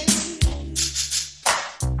say?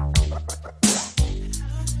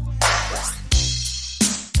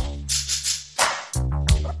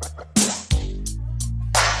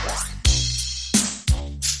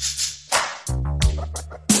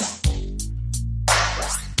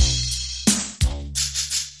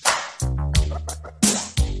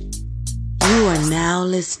 are now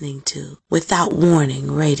listening to Without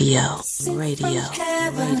Warning Radio. This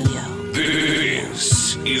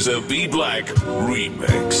is a B Black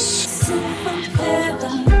remix.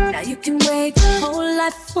 Now you can wait your whole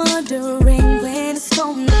life wondering when it's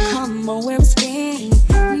gonna come or where it's been.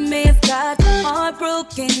 You may have got your heart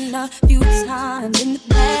broken a few times in the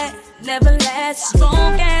past. Never last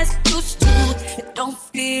strong as it used to. It don't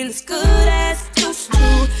feel as good as it used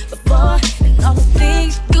to before. And all the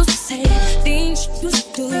things you used to say, things you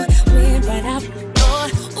used to do, went right out the door.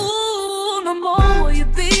 Ooh, no more will you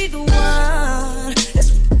be the one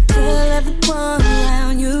that's tell everyone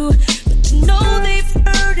around you. But you know they've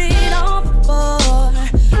heard it all before.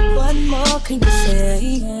 What more can you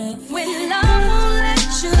say? When love won't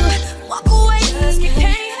let you walk away, 'cause you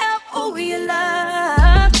can't help who you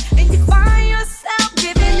love, and you find yourself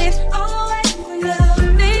giving it all away.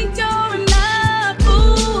 Think you're enough.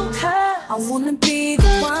 Ooh, I wanna be the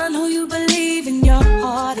one who you believe in your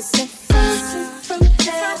heart is set from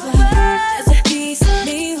heaven. There's a piece of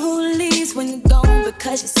me who leaves when you're gone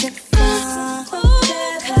because you're sent from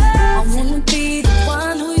heaven. I wanna be the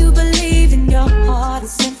one who you believe in your heart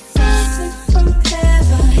is sent from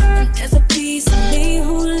heaven. And there's a piece of me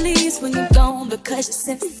who leaves when you're gone because you're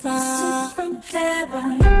sent from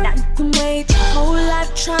heaven. Now you can wait your whole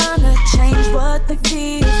life trying to change what they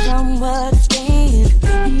feel from what's been.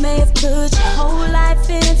 You may have put your whole life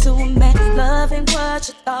into a man, loving what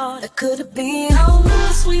you thought it could have been.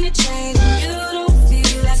 Almost when you change and you don't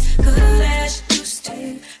feel as good as you used to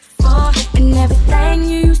before. And everything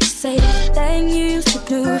you used to say, everything you used to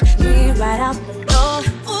do, went right out the door.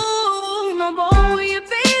 Ooh, no more will you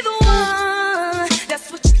be the one. That's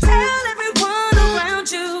what you tell everyone around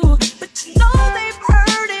you. But you know they've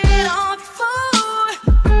heard it all before.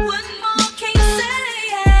 What more can you say?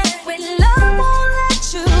 When love won't let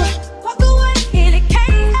you walk away, and it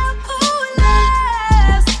can't help who it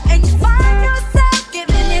loves, and you find yourself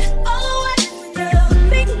giving it all away. You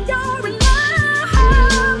think you're enough.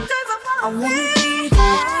 I wanna be the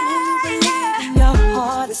one who you believe in your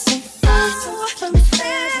heart is safe from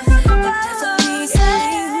heaven. There's a piece of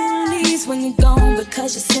me who leaves when you're gone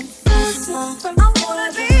because you're sent from. I wanna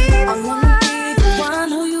be the one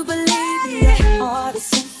who you believe in your heart is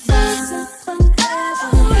sent from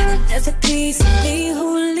heaven. There's a piece of me who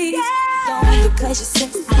leaves gone because you're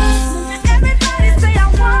sent from. Everybody say I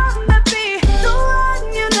wanna be the one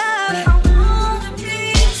you love. I wanna be.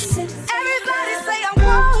 Everybody say I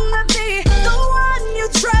wanna be the one you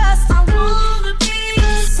trust. I wanna be.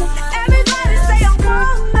 Everybody say I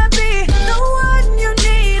wanna be the one you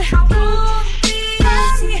need. I wanna be.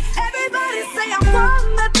 Everybody say I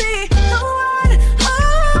wanna be the one.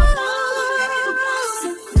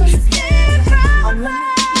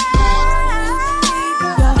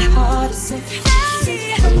 Your heart is set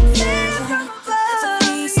from heaven. There's a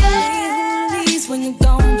piece of me who leaves when you're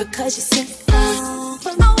gone because you're sent from.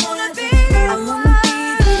 I wanna be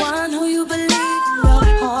the one who you believe in your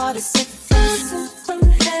heart is set from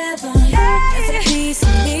heaven. There's a piece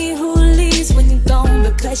of me who leaves when you're gone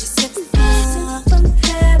because you're sent from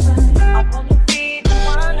heaven. I wanna be the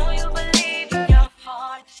one who you believe in your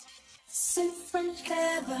heart is sent from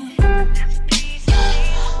heaven. There's a piece of me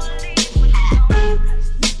who leaves when you're gone.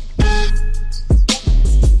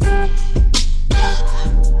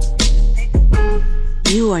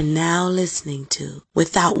 You are now listening to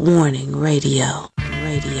Without Warning Radio.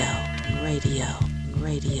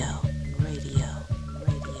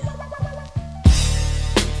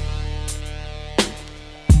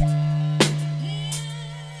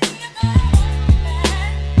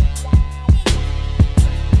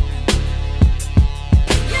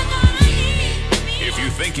 If you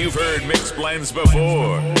think you've heard mixed blends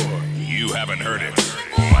before, you haven't heard it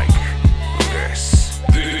like this.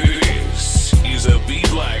 This is a B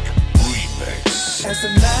Black remix. As the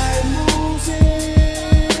night moves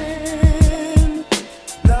in,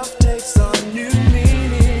 love takes on new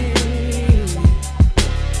meaning.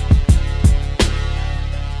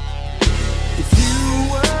 If you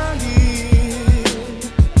were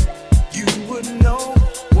here, you would know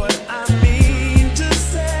what I mean to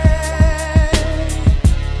say.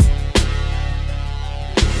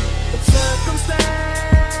 But circumstance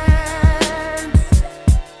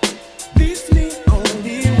leaves me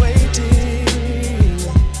only waiting.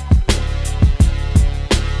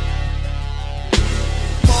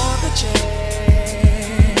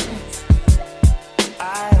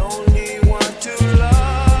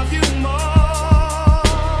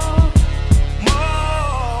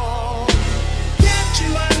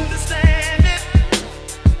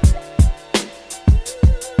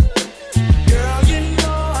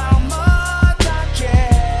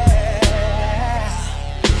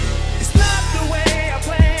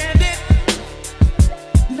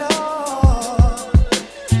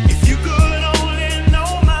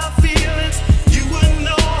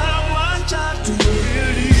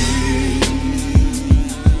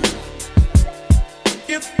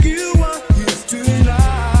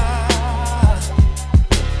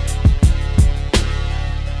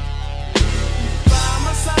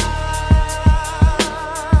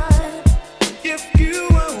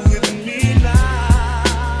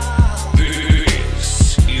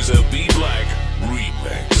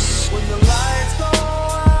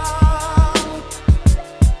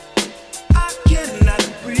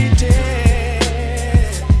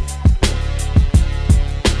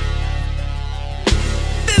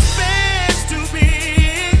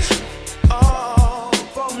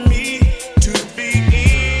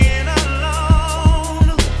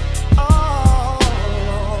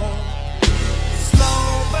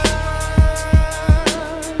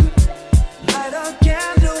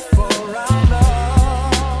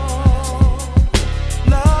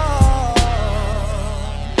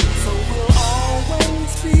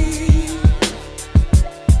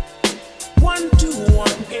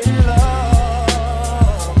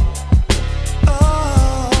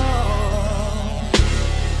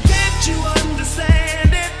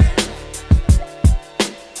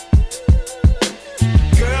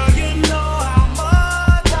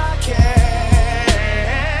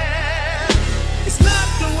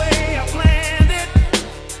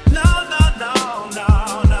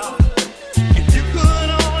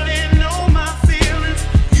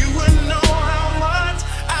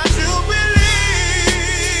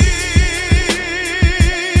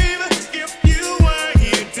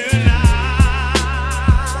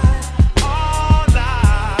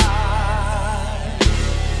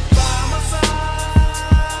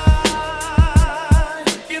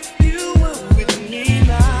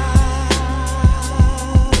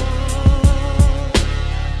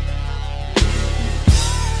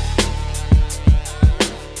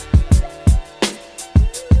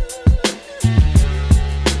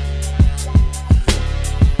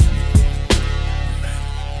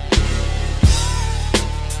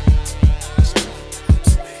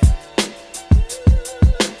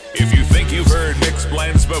 you've heard mixed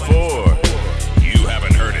blends before, you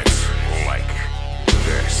haven't heard it like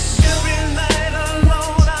this. Every night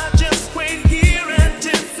alone, I just wait here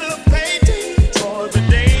anticipating for the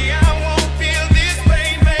day I won't feel this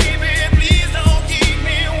pain, baby. Please don't keep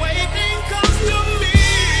me waiting, 'cause to me,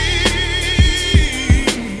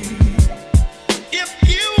 if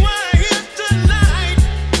you were here tonight,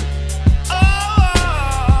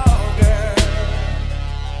 oh girl,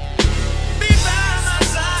 be by my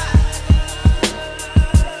side.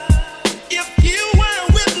 If you were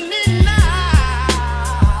with me now,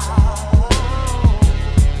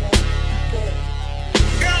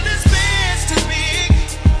 girl, this bed's too big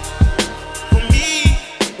for me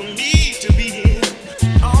to be here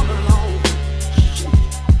all alone,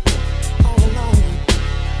 all alone.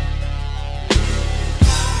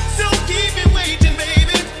 So keep me waiting,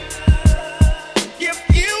 baby. If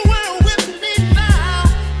you were with me now,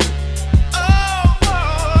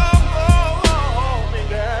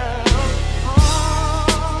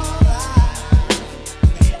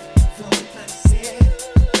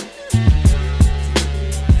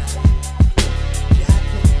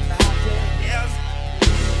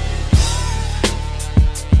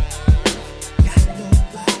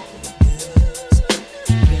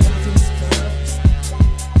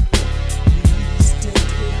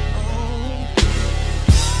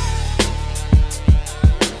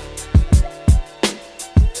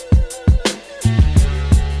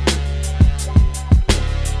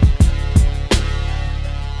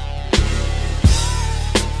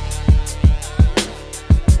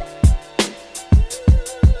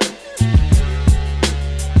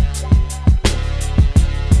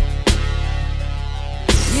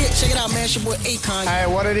 check it out, man. It's your boy Akon. Hey,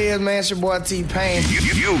 what it is, man? It's your boy T-Pain.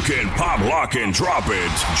 You can pop, lock, and drop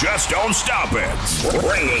it. Just don't stop it.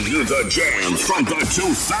 Bringing you the jams from the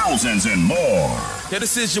 2000s and more. Yeah,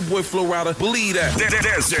 this is your boy Flo Rida. Believe that.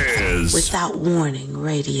 This is Without Warning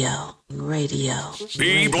Radio.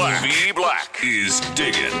 B Black. B Black is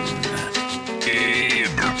digging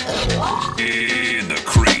in the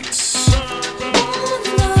crates.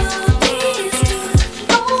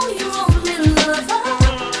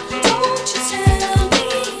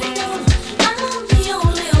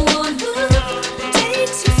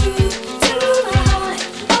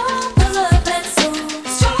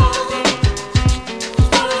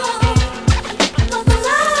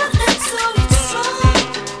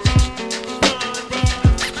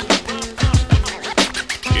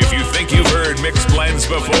 If you think you've heard mixed blends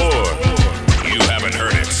before, you haven't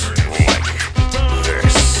heard it like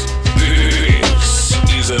this. This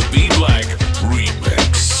is a B Black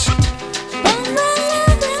remix.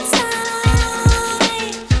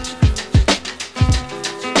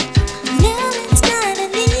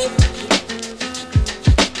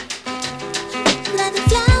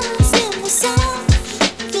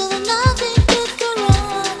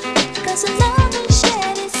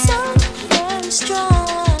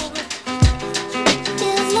 Strong.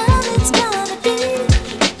 Your love is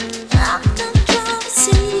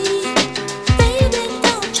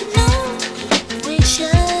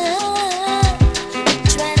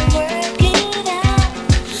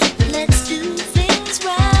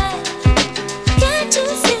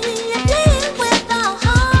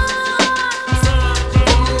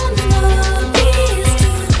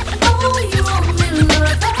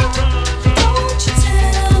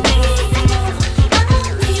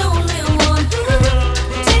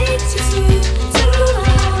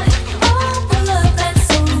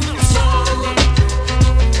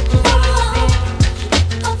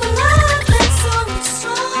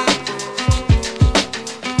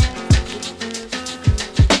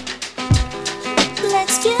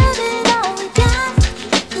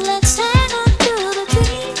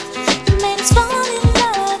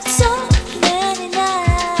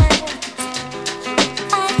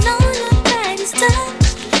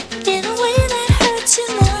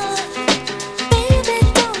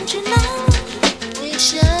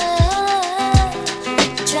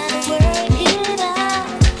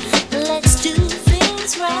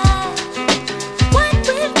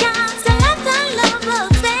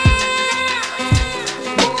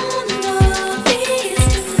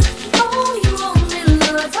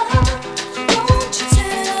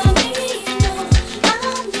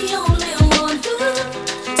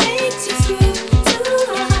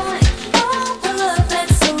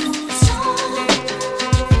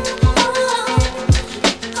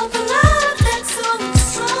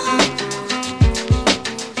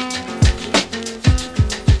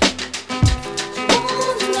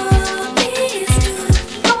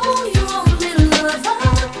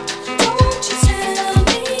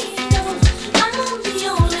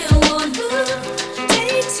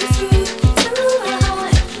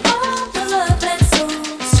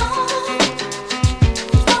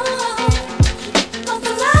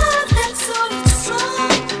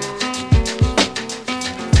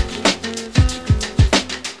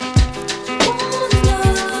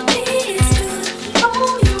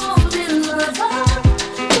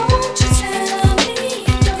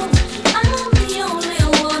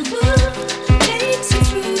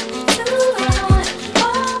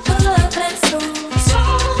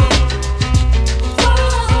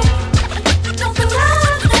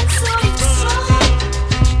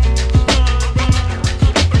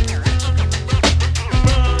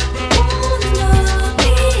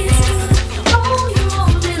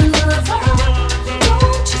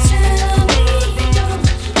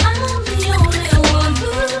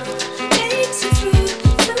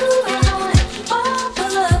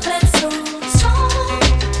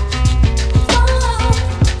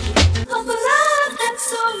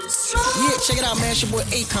it out, man. It's your boy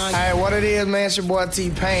Akon. Alright, what it is, man? It's your boy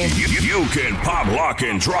T-Pain. You can pop, lock,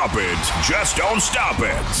 and drop it. Just don't stop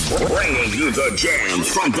it. Bringing you the jams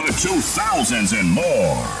from the 2000s and more.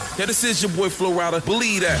 Yeah, this is your boy Flo Rida.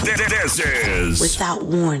 Believe that. This is Without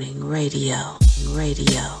Warning Radio.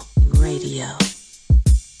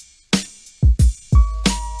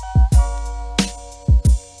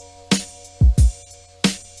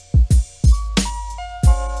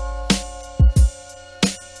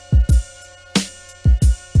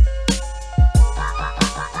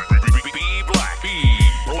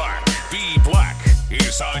 Be Black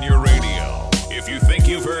is on your radio. If you think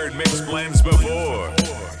you've heard mixed blends before,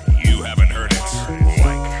 you haven't heard it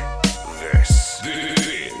like this.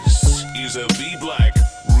 This is a Be Black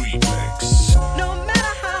remix. No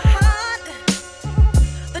matter how hard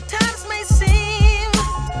the times may seem,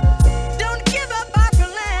 don't give up our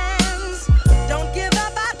plans, don't give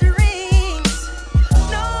up our dreams.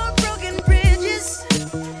 No broken bridges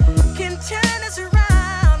can turn us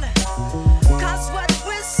around, 'cause what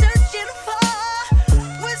we're searching for,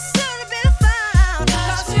 we're soon to be found.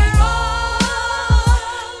 'Cause we're all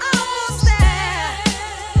almost there.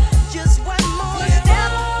 Just one more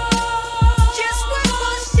step, just one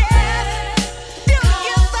more step. Don't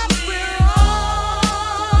give up, we're all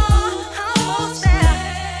almost there.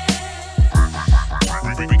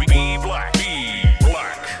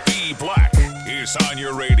 Be Black is on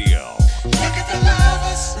your radio. Look at the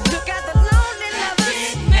lovers, look at the lonely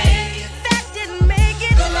lovers that didn't make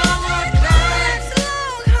it. The long hard climb, the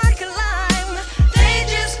long hard climb, they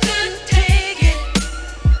just couldn't take it.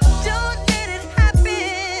 Don't let it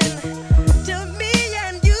happen to me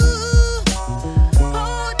and you.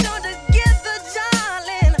 Hold on together,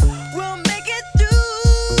 darling, we'll make it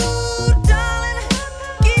through, darling.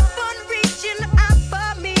 Keep on reaching out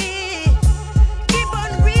for me, keep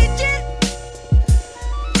on reaching.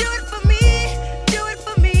 Do it for me, do it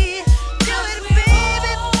for me, do it,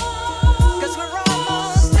 baby. 'Cause we're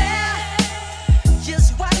almost there. Just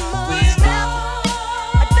one more step.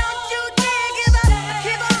 Don't you dare give up.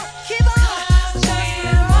 Keep on, keep on. 'Cause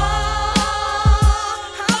we're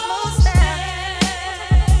almost there.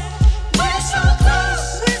 We're so close,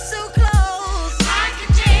 we're so close. I can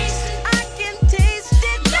taste it, I can taste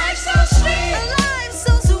it. Life's so sweet, life's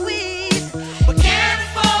so sweet. We can't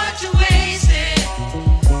afford to waste it.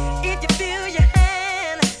 If you feel your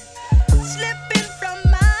hand slipping from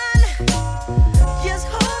mine, just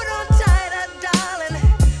hold on tighter, darling.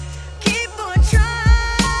 Keep on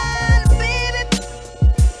trying, baby.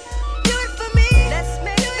 Do it for me. Let's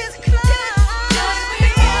make this climb,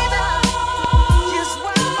 baby. Just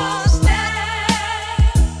one more step.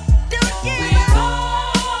 Don't give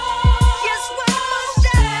up. Just one more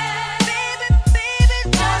step, baby, baby.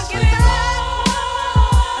 Don't give up.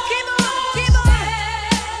 Keep on.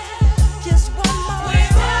 Just one more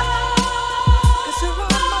step. 'Cause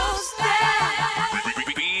we're almost there.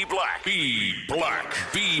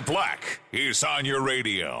 Be Black is on your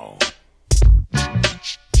radio.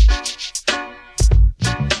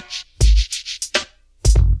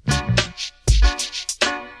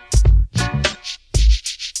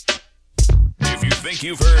 If you think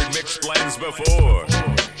you've heard mixed blends before,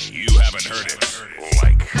 you haven't heard it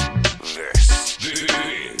like this.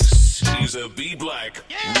 This is a Be Black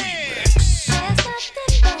remix. There's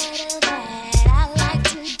nothing better that I like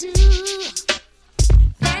to do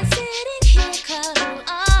than sitting here cuddled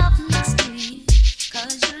up next to you.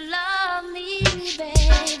 'Cause you love me,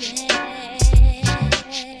 baby,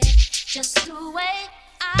 just the way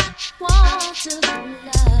I want to be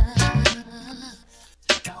loved.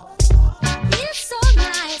 It's so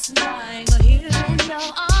nice lying here in your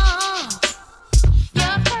arms.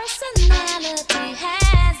 Your personality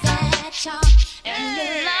has that charm, and you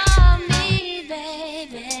love me,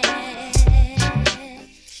 baby,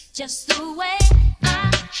 just the way I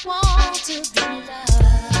want to be loved.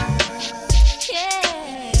 Yeah.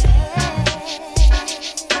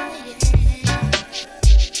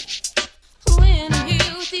 When I'm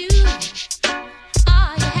here with you,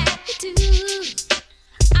 are you happy too?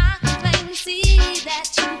 I can plainly see that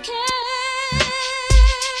you care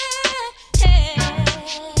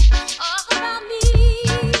all about me.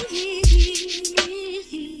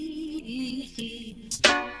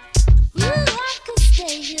 Ooh, I could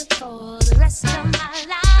stay here for the rest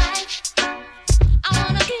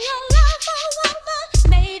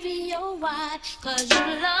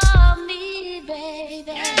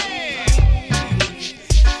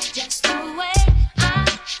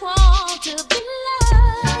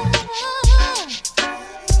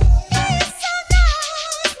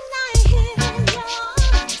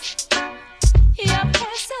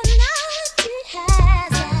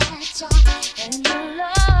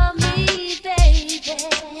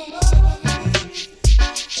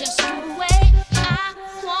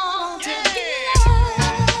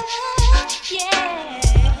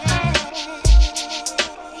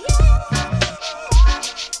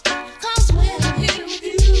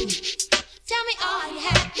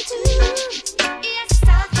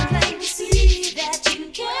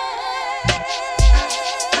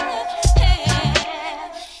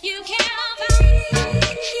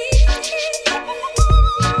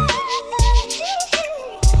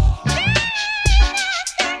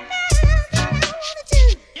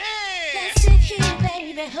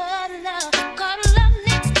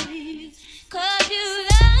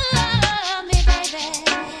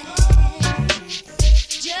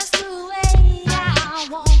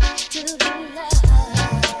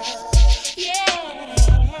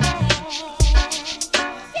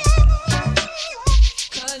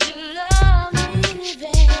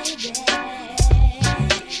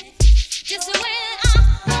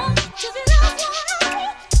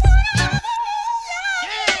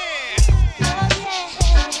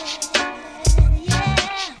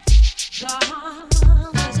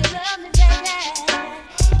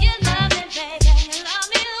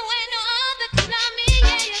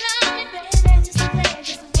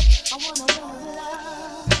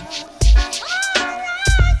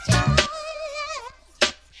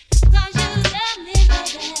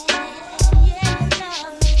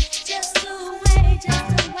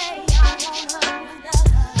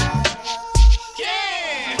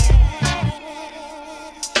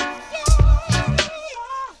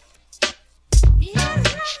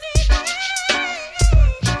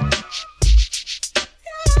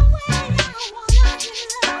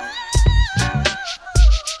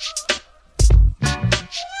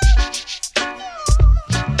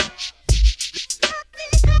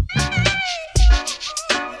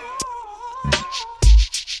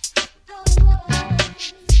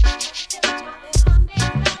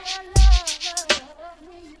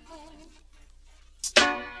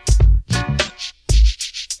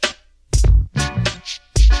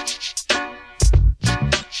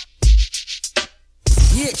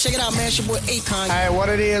Check it out, man. It's your boy Akon. Hey, what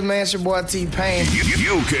it is, man? It's your boy T-Pain.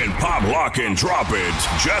 You can pop, lock, and drop it.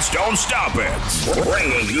 Just don't stop it.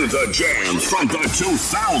 Bringing you the jams from the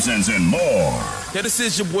 2000s and more. Yeah, this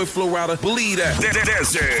is your boy Flo Rida. Believe that.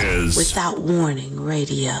 This is Without Warning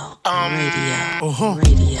Radio.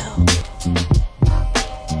 Radio.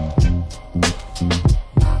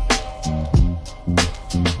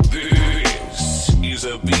 This is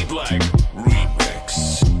a B Black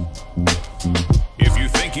remix. If you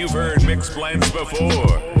think you've heard mixed blends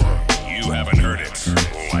before, you haven't heard it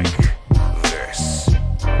like this.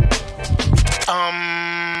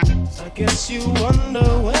 I guess you wonder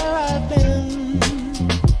where I've been.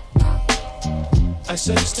 I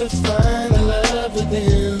searched to find the love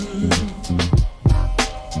within.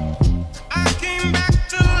 I came back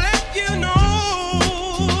to let you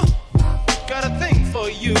know. Got a thing for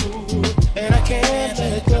you, and I can't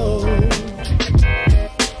let go.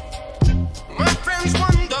 My friends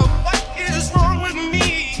wonder what is wrong with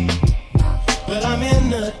me. Well, I'm in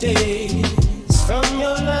the daze from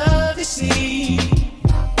your love, you see.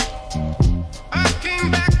 I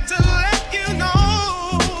came back to let you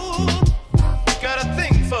know. Got a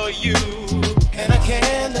thing for you, and I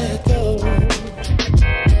can't let go.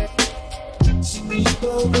 See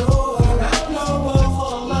people go around the world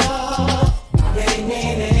for love. They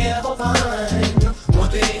may never find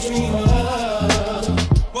what they dream of.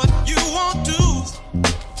 What you won't do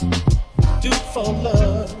for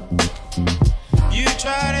love. You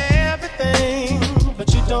tried everything,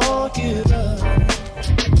 but you don't give up.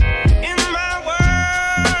 In my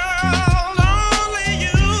world, only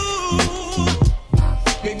you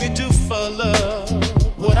make me do for love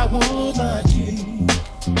what I would not do.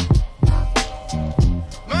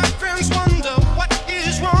 My friends wonder what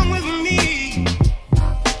is wrong with me.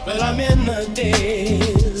 Well, I'm in the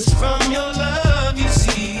daze from your love, you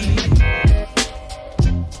see.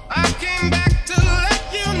 I came back to let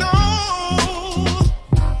you know.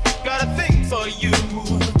 Got a thing for you,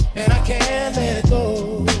 and I can't let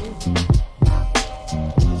go.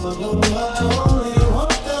 I only want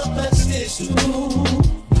the best, it's true.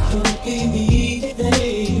 Don't give me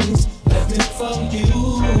things left it for you.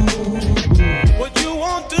 What you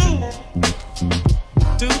won't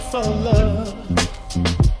do for love.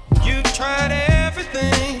 You tried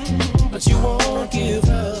everything, but you won't give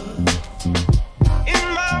up.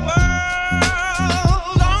 In my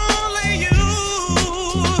world, only you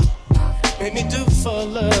make me do for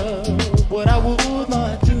love what I would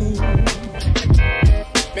not do.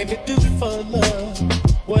 Make me do for love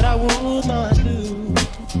what I would not do.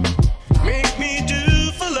 Make me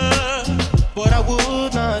do for love what I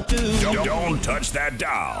would not do. Don't touch that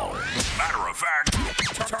dial. Matter of fact,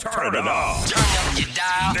 turn it up.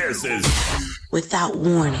 This is Without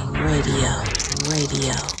Warning Radio.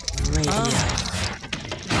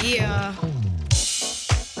 Yeah.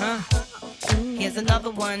 Here's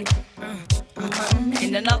another one.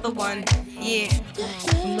 And another one. Yeah.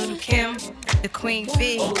 From Little Kim, the Queen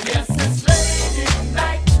Bee. Oh, yes, it's ladies'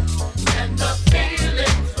 night, and the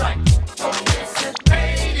feeling's right. Oh, yes, it's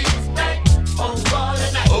ladies' night. Oh, what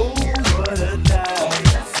a night. Oh, what a night. Oh,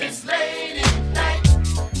 yes, it's ladies' night,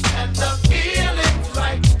 and the feeling's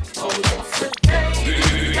right. Oh, yes, it's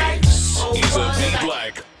ladies' night. Oh, is a what B a night.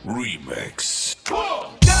 Black remix.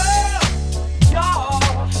 Cool. Y'all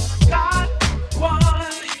got one.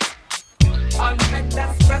 Unmet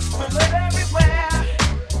that's best for it everywhere.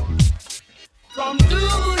 From New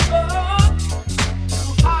York to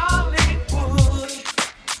Hollywood,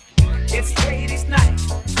 it's ladies' night,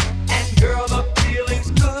 and girl, the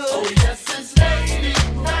feeling's good. Oh, yes, it's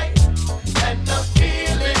ladies' night, and the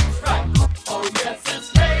feeling's right. Oh, yes, it's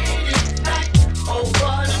ladies' night. Oh,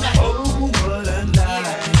 what a night. Oh, what a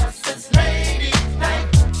night. Yes, it's ladies' night,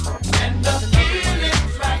 and the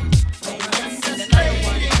feeling's right. Oh, yes, it's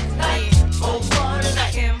ladies' night. Oh, what a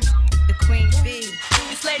night. Kim, the Queen Bee.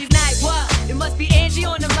 It's ladies' night, what? It must be Angie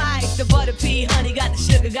on the mic. The butter pea, honey, got the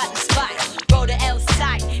sugar, got the spice. Roll the L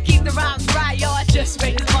tight, keep the rhymes right, yo. I just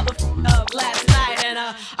made this motherfucker up last night. And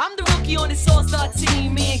I'm the rookie on this all-star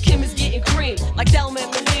team. Me and Kim is getting cream, like Thelma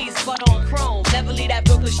and Louise, but on chrome. Never leave that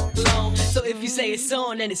Brooklyn shit alone. So if you say it's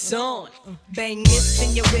on, then it's on. Bang nips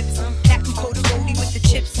in your whips. Pack them coat roadie with the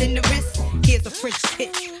chips in the wrist. Here's a French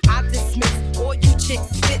pitch. I dismiss all you chicks.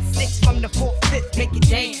 Spit six from the 4th, 5th, make it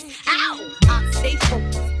dance. Ow! I stay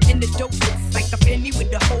focused in the dopest, like a penny with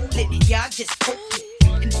the hole in it. Y'all just poke it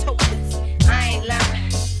and tote it. I ain't lying.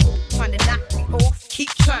 Trying to knock me off, keep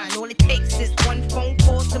trying. All it takes is one phone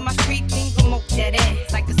call to my creeping. Promote that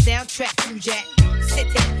ass like a soundtrack to Jack. Sit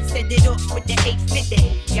it, send it off with the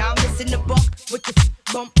 850. Y'all missing the buck with the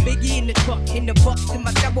bump Biggie in the trunk, in the bucks in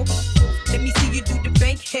my double. Let me see you do the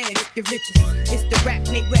bank head if you're riches. It's the rap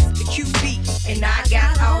Nate West, the QB. And I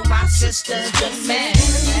got all my sisters just mad.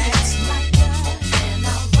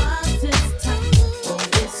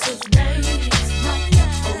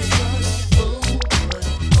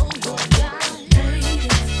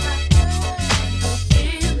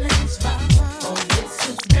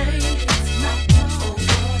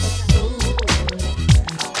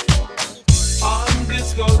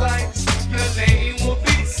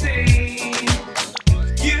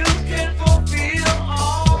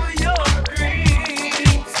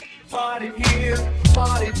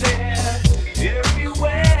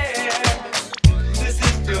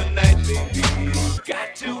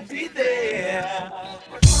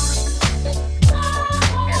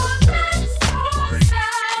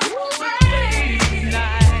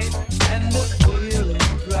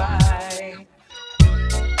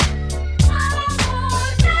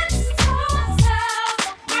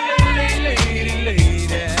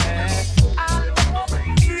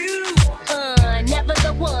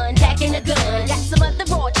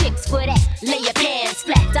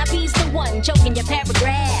 Choking your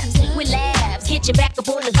paragraphs with laughs, get you back up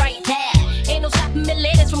on the right path. Ain't no stopping me,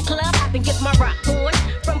 ladies from club hopping, get my rock on.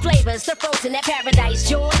 From flavors to frozen, that paradise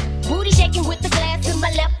joy. Booty shaking with the glass in my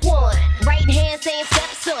left one. Right hand saying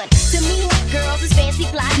stepson. To me, my girls is fancy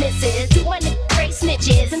fly misses. To my great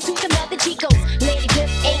snitches and to them other chicos. Lady good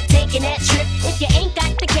ain't taking that trip. If you ain't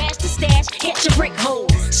got the cash to stash, hit your brick hole.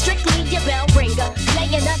 Strictly your bell ringer. Lay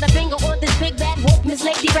another finger on this big bad wolf, Miss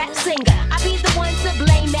Lady Rap Singer. I be the one to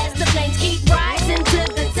blame as the flames keep rising to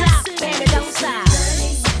the top, and it don't stop.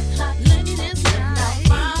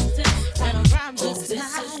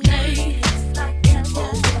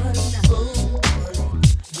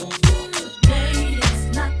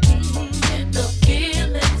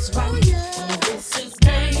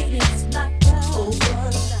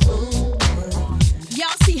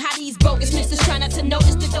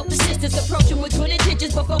 Notice the dope assistants approaching with good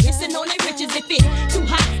intentions, but focusing on their riches. If it's too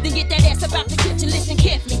hot, then get that ass about the kitchen. Listen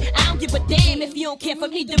carefully. I don't give a damn if you don't care for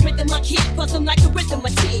me. The rhythm I kick, buzz them like a rhythm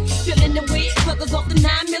I tick. Feeling the wind, buggers off the 9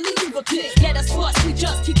 milli Uber clip. Let us bust, we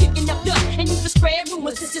just keep kicking up dust. And you can spread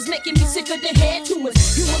rumors. This is making me sick of the head tumors.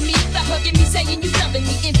 You and me, stop hugging me, saying you loving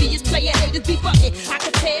me. Envious player haters be bugging. I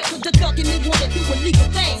can tell cause the dog in me wanna do illegal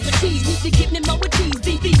things. But tease need to give me more with these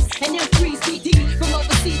BBs and them 3s BD. From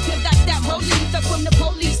overseas till that rolling. From the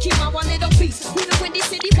police, keep my one little piece. We the Windy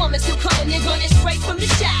City woman, still calling it, gunning straight from the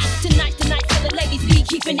shop. Tonight, for the ladies be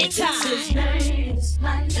keeping it tight. Ladies,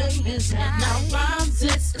 like ladies, now rhymes,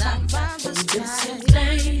 it's like rhymes, this is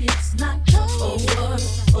ladies, like oh what,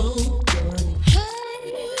 oh what.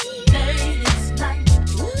 Ladies, like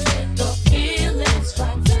the feelings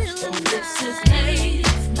right, and this is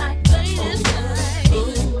ladies, like ladies, like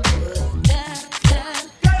oh what.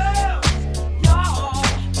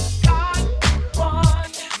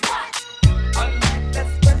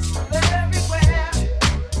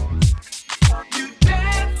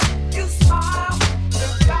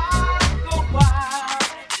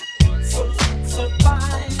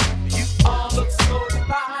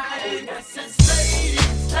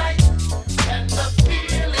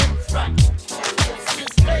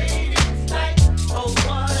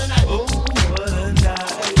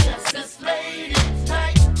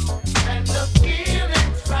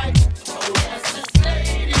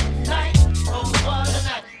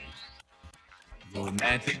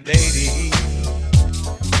 Romantic lady,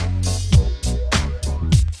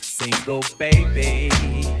 single baby,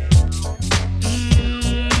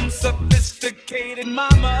 sophisticated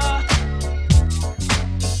mama.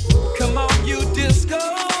 Come on, you disco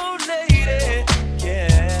lady,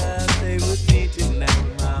 yeah, stay with me tonight,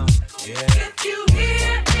 mom. Yeah. If you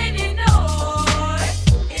hear any noise,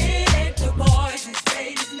 it ain't the boys, it's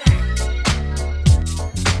ladies night.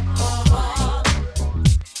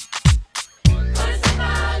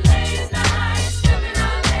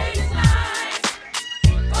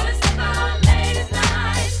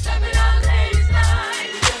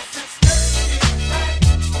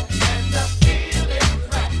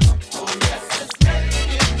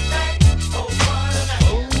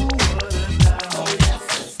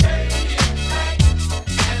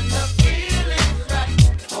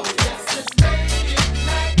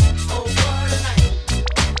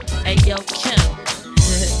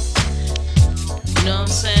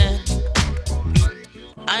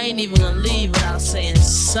 I ain't even gonna leave without saying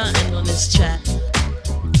something on this track.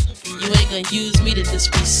 You ain't gonna use me to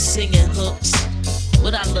just be singing hooks.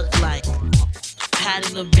 What I look like?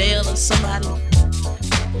 Patty LaBelle or somebody?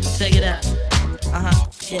 Check it out.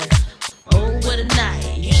 Yeah. Oh, what a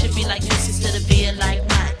night. You should be like this instead of being like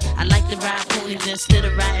Mike. ride ponies instead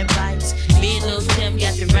of riding bikes. Me and Lil Kim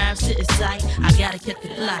got the rhymes to the sight. I gotta keep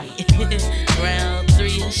it light. Round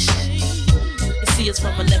 3-ish. You see us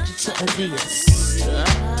from electric to Adidas.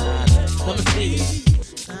 Wanna feel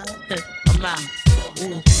it? I'm out.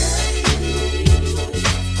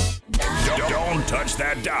 Don't touch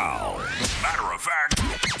that dial. Matter of fact,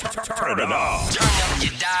 turn it off. Turn up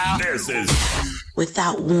your dial. This is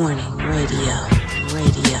Without Warning Radio.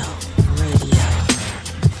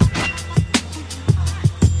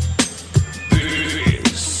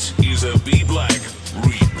 This is a B Black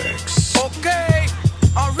remix. Okay,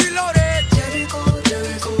 I'm reloaded. Jericho,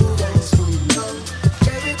 Jericho, walls come down.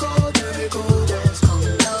 Jericho, Jericho, walls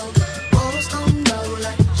come down. Walls come down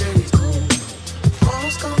like Jericho.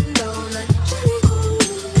 Walls come down like Jericho.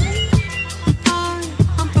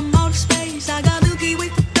 I'm from outer space. I got Milky Way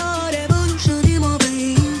for thought, evolution in my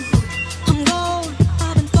veins. I'm gone,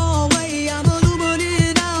 I've been far away. I'm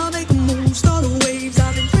illuminated, I'll make a move, start the waves.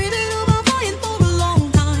 I've been dreaming about flying for a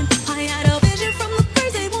long time. I had a vision from the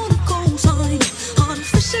birds, they want a cosign.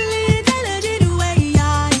 Artificially intelligent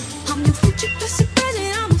AI. I'm the future, past the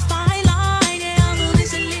present, I'm a fine line. Yeah, I'm a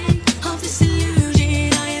listening of this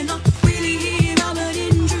illusion. I am not really here, I'm an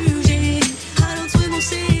intrusion. I don't swim or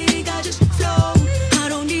sink, I just flow. I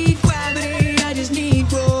don't need gravity, I just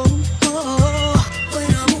need room. When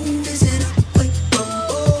I move, it's an upward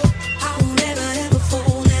rumble. I won't ever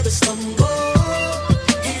fall, never stumble.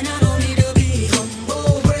 And I don't need to be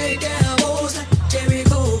humble. Break down walls like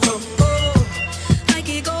Jericho crumble. I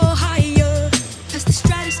can go higher, past the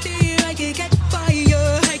stratosphere. I can catch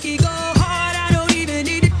fire. I can go hard, I don't even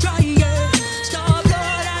need to try it. Star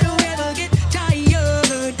blood, I don't ever get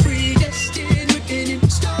tired. Predestined, written in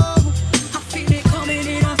stone. I feel it coming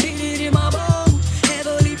in, I feel it in my bones.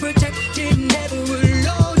 Heavily protected, never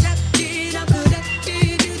alone. Tapped in, I'm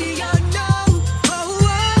connected to the unknown.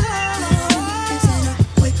 It's an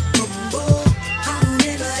upward rumble. I don't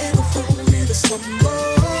ever fall, never stumble.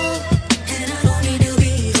 And I don't need to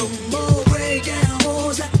be humble. Break down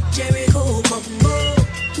walls like Jericho crumble.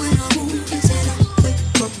 When I move, it's an upward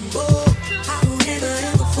rumble. I don't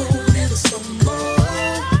ever fall, never stumble.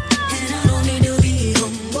 And I don't need to be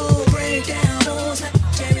humble. Break down walls like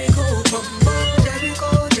Jericho crumble. Jericho,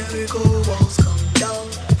 Jericho, walls come down.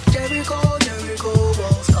 Jericho, Jericho,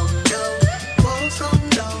 walls come down. Walls come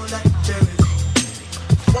down like Jericho.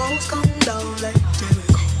 Walls come down like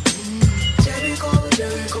Jericho. Jericho,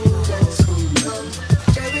 Jericho, walls come down.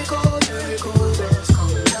 Jericho, Jericho, walls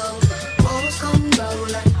come down. Walls come down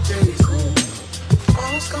like Jericho.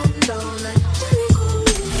 Walls come down like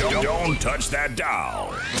Jericho. Don't touch that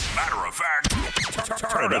dial. Matter of fact,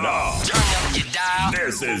 turn it off. Turn up your dial.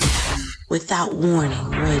 This is Without Warning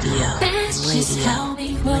Radio. That's just how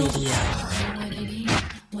we roll.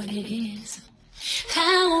 What it is,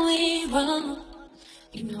 how we roll.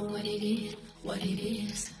 You know what it is, what it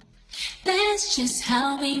is. That's just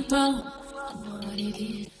how we roll. You know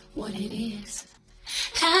what it is,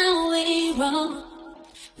 how we roll.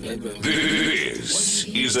 This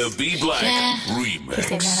is a B Black They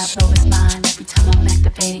say that I remix. blow his mind every time I'm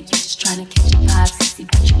activated. You're just trying to catch a vibe, sexy,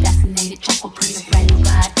 but you're fascinated. Jump up on the ready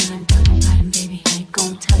ride, and I'm riding, baby. I ain't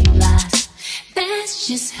gonna tell you lies. That's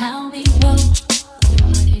just how we roll. You know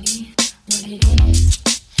what it is, what it is.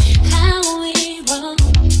 How we roll.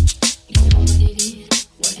 You know what it is,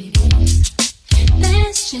 what it is.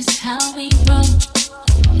 That's just how we roll.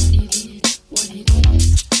 What it is, what it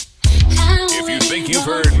is. How If you we think you've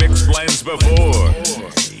roll. heard mixed blends before,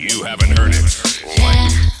 you haven't heard it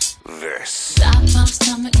like this. Stop, I'm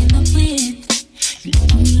summer in the wind. You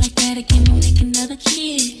look at me like that again, we make another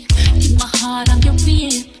kid. Give my heart, I'm your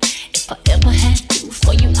rib. If I ever had to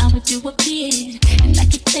for you, I would do a bid. And I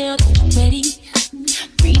can tell that you're ready.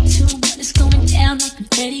 3, 2, 1, it's going down like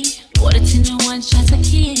confetti. Water 10 to 1 shots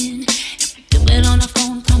again. If we do it on the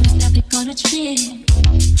phone, promise that we're gonna trend.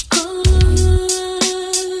 Ooh,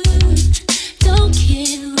 don't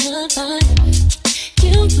kill the vibe.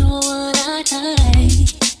 You know what I like.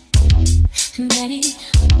 Daddy,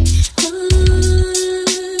 ooh,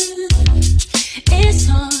 it's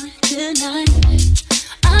on tonight.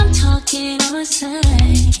 I'm talking on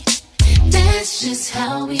side. That's just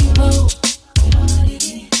how we roll. What it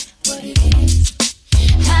is, what it is.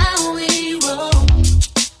 How we roll.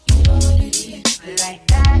 You know what it is. Like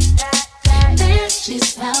that. That's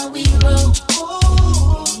just how we roll.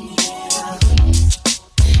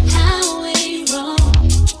 How we roll.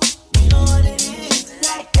 You know what it is.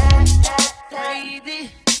 Like that. Baby.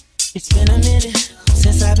 It's been a minute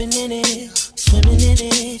since I've been in it, swimming in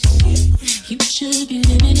it. You should be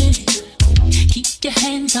living it. Keep your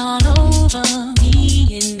hands all over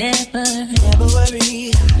me and never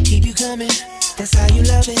worry, keep you coming, that's how you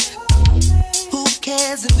love it. Who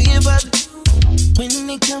cares if we ain't buzzing? When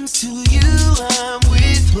it comes to you, I'm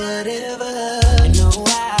with whatever. No,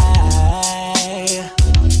 I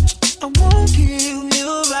won't give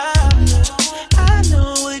you up. I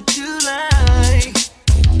know what you like.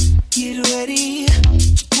 Get ready.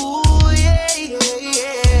 Ooh, yeah, yeah,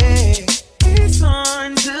 yeah. It's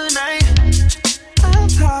on tonight. I'm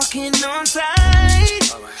talking on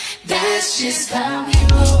sight. That's just how we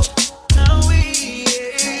roll. How we,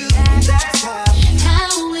 yeah. That's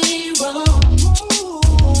how we roll.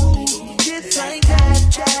 Just like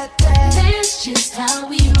that. That's just how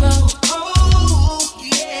we roll. Oh,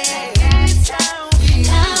 yeah. That's how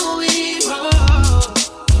we roll.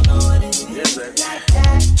 You know what it is?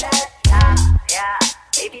 Yeah.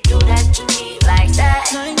 Baby, do that to me like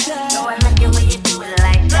that. No, I like it when you do it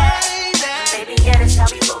like that. Baby, yeah, that's how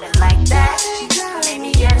we roll it like that.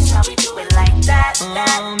 Baby, yeah, that's how we do it like that.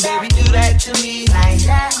 Baby, do that to me like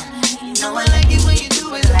that. No, I like it when you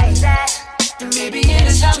do it like that. And baby, yeah,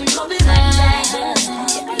 that's how we roll it like that.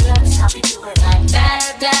 Baby, yeah, that's how we do it like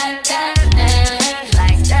that.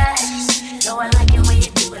 Like that. No, I like it when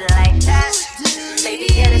you do it like that. Baby,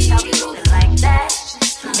 yeah, that's how we roll it like that.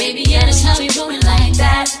 Baby, yeah, that's how we roll it like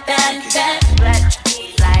that. Like that.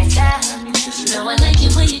 No, I like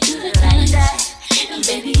it when you do it like that. And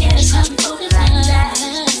baby, yeah, that's how we roll it like that.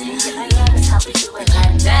 That's how we do it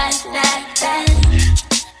like that.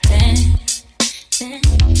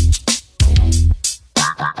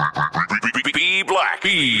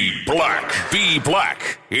 Be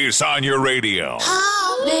black is on your radio.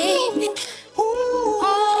 Oh, baby.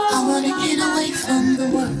 I wanna get away from the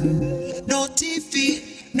world. No TV,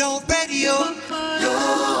 no radio, no.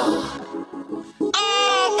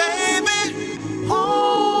 Oh, baby.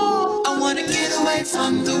 Oh, I wanna get away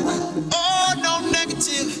from the world. Oh, no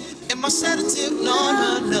negative in my sedative.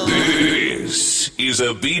 No. This is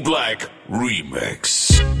a Be Black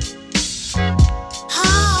remix.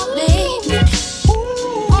 Oh, baby.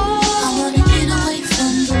 I wanna get away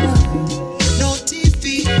from the world. No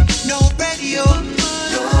TV, no radio,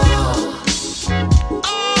 no.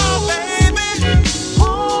 Oh, baby.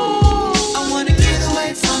 Oh, I wanna get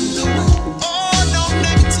away from the world. Oh, no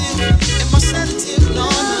negative in my sedative. No.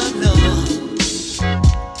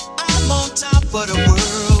 I'm on top of the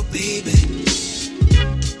world, baby.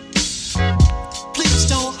 Please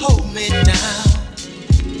don't hold me down.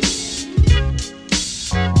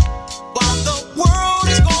 While the world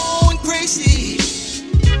is going crazy,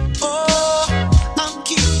 oh, I'm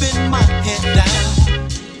keeping my head down.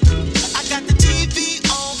 I got the TV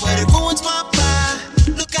on, but it ruins my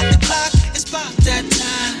vibe. Look at the clock, it's about that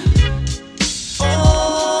time.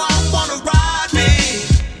 Oh, I wanna ride me,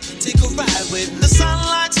 take a ride with the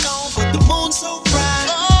sunlight's gone, but the moon's so bright.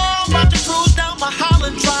 Oh, I'm about to cruise down my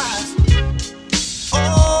Holland Drive.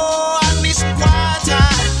 Oh, I need some quiet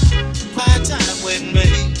time with me.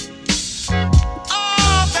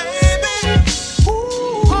 Oh, baby.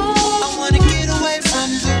 I wanna get away from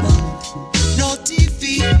the world. No TV,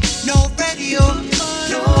 no radio,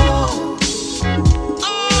 no.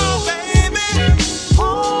 Oh, baby.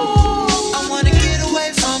 I wanna get away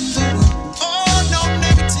from the world. Oh, no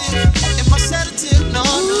negative in my sedative. No.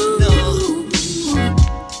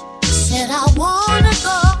 Said I wanna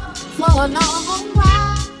go for a long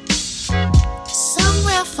ride,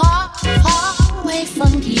 somewhere far away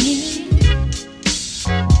from here,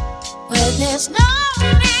 where there's no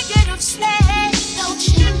negative space, no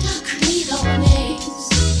gender, creed or race.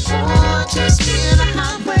 Oh, just me and a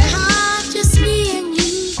highway. Just me and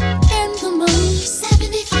you and the moon.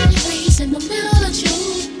 75 degrees in the middle of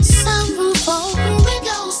June. Sunroof open,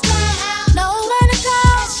 windows down. Nowhere to go,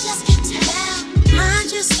 let's just get down. I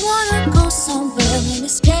just wanna go somewhere and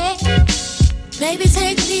escape. Baby,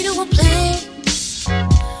 take me to a place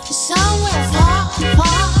somewhere far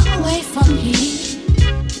away from here.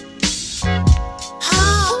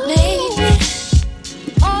 Oh, baby.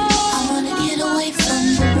 I wanna get away from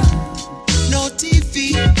the road. No TV,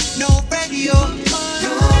 no radio,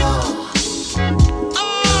 no.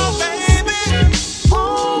 Oh, baby. I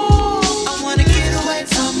wanna get away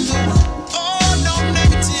from the world. Oh, no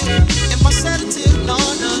negative in my sedative. No.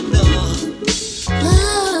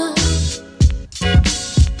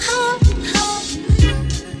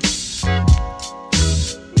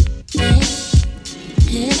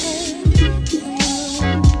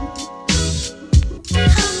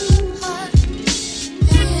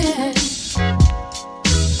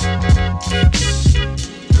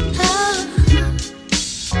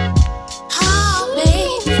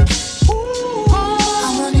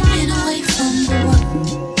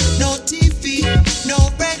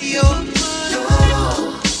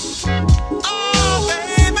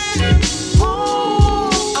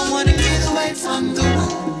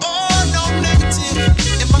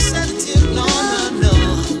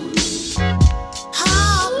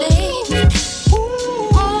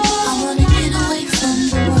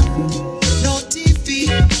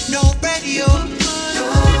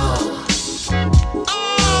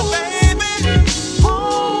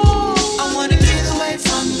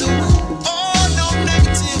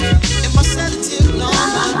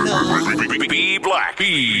 Black.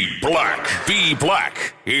 Be Black. Be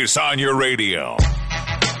Black is on your radio.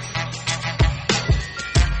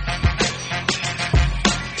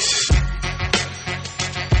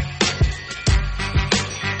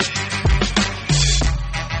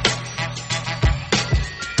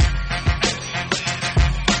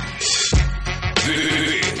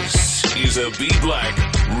 This is a Be Black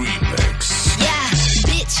remix. Yeah,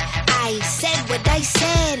 bitch, I said what I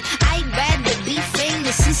said. I'd rather be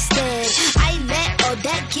famous instead. I let all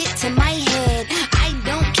that get to my head. I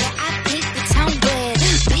don't care, I paint the town red.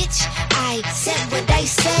 Bitch, I said what I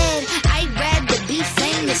said. I'd rather be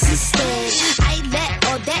famous instead. I let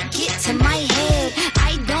all that get to my head.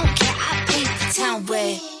 I don't care, I paint the town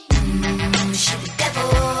red. She the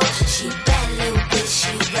devil, she a bad little bitch,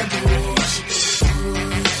 she a rebel. She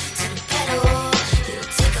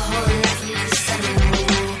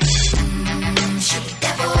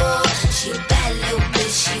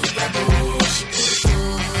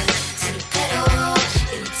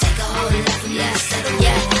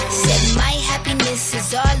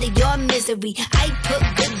all of your misery. I put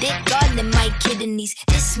good dick all in my kidneys.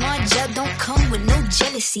 This small gel don't come with no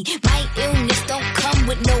jealousy. My illness don't come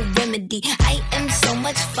with no remedy. I am so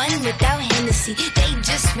much fun without Hennessy. They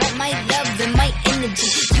just want my love and my energy.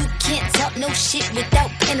 You can't talk no shit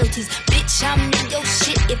without penalties. Bitch, I'm in your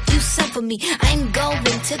shit if you suffer me. I'm going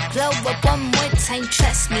to glow up one more time,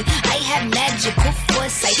 trust me. I have magical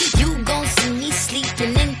foresight. You gon' see me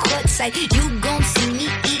sleeping in courtside. You gon' see me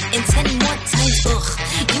eating 10 more times, ugh.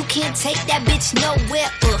 You can't take that bitch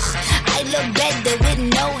nowhere, ugh. I look better with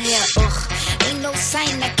no hair, ugh. Ain't no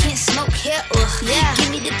sign I can't smoke hair, ugh. Yeah,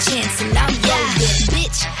 give me the chance and I'll go there.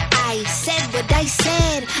 Bitch, I said what I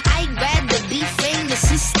said. I'd rather be famous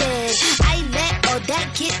instead. I let all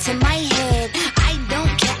that get to my head. I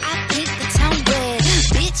don't care, I paint the town red.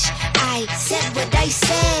 Bitch, I said what I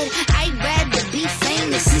said. I'd rather be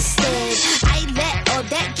famous instead. I let all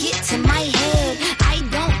that get to my head. I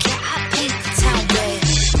don't care, I paint the town red.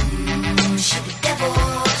 She the devil,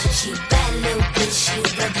 she a bad little bitch, she a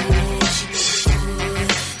rebel. She put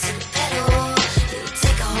the foot to the pedal. It'll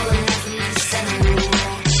take a whole lot for me to settle.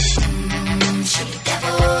 She the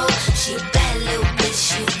devil, she a bad little bitch,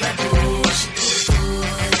 she a rebel. She put the foot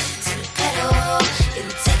to the pedal.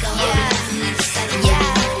 It'll take a whole lot for me to settle. Yeah,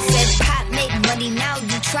 said pop make money, now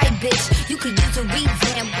you try, bitch. You could use a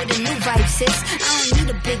revamp with a new vibe, sis. I don't need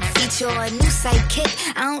a big feature or a new sidekick.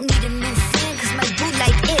 I don't need a new fan, cause my boo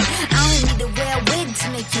like it. I don't need to wear a wig to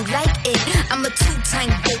make you like it. I'm a two-time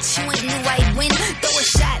bitch, you ain't knew I'd win. Throw a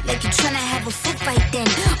shot like you tryna have a foot fight then.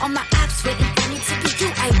 All my ops waiting for me to be you,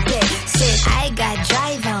 I bet. Said I got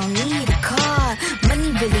drive, I don't need a car.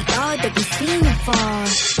 Money really all that we fiending for.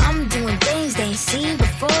 I'm doing things they ain't seen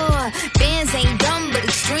before. Fans ain't dumb, but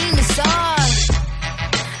extreme is all.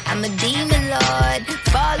 I'm a demon lord.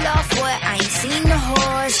 Fall off what? I ain't seen the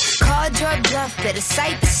horse. Called your bluff, better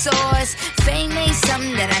cite the source. Fame ain't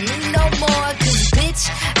something that I need no more. Cause bitch,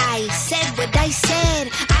 I said what I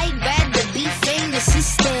said. I'd rather be famous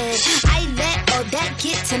instead. I let all that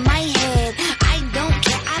get to my head. I don't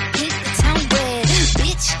care, I paint the town red.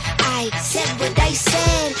 Bitch, I said what I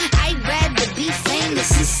said. I'd rather be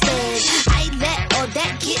famous instead. I let all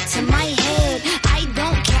that get to my head. I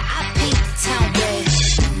don't care, I paint the town red.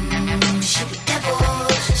 She the devil,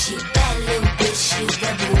 she a bad little bitch, she a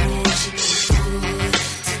rebel. She put the foot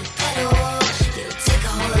to the pedal. It'll take a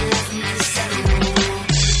whole lot for me to settle.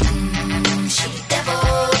 She the devil,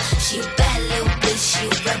 she a bad little bitch, she a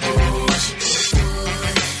rebel. She put the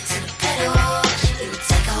foot to the pedal. It'll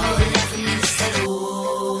take a whole lot for me to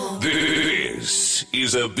settle. This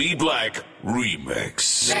is a Be Black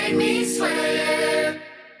remix. Make me sweat,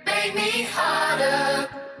 make me harder,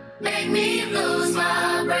 make me lose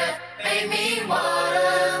my breath, make me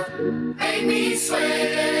water, make me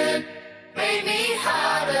sweat, make me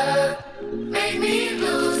harder, make me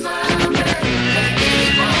lose my breath, make me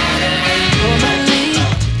water.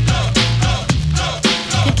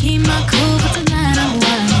 Could keep my cool, but tonight I'm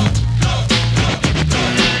wild.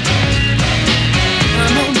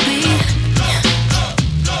 I'm obese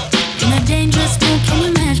in a dangerous mood. Can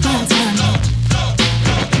you match my time?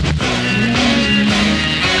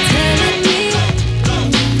 Telling me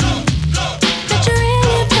that you really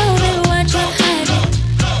know what you're hiding.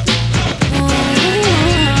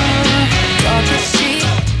 Talk is cheap.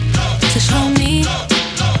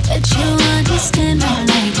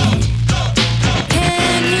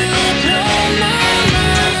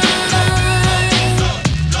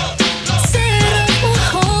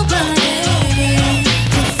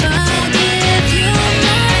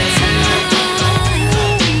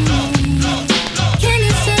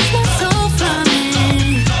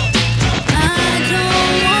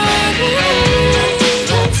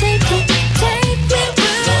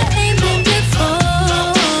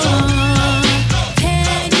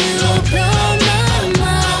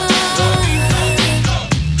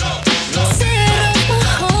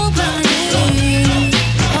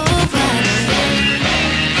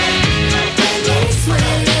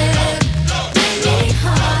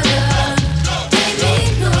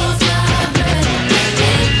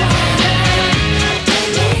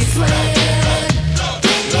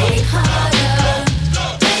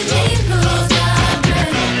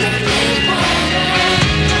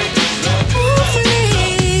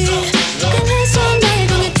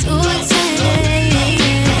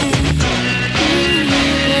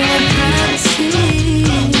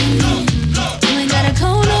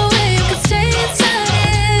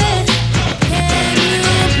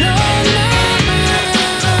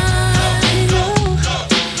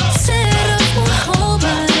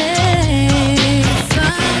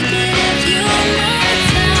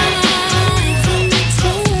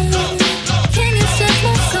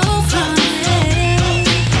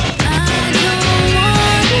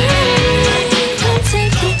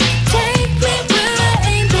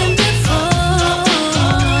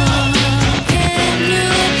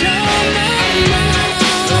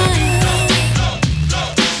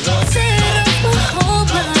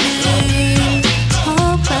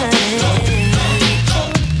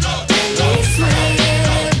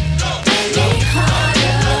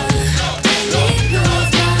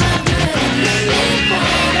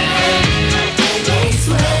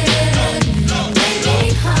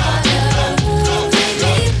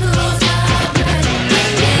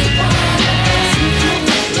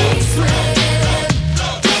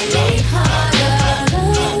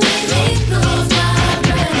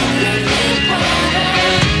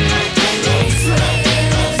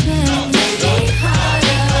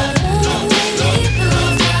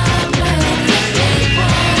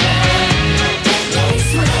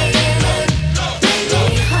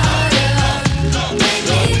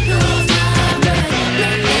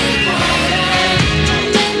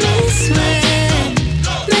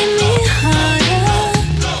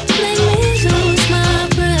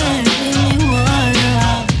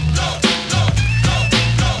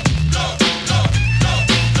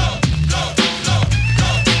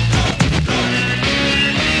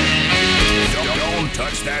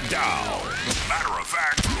 Turns that down. Matter of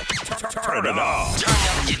fact, turn it up. Turn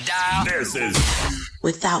up your dial. This is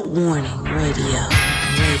Without Warning Radio.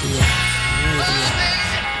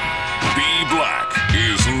 Be Black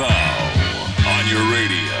is now on your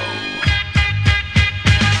radio.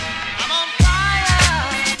 I'm on fire.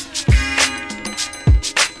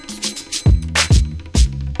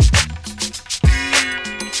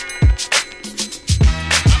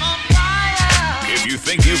 If you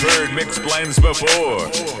think you've heard mixed blends before,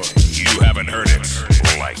 you haven't heard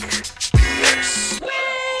it like this.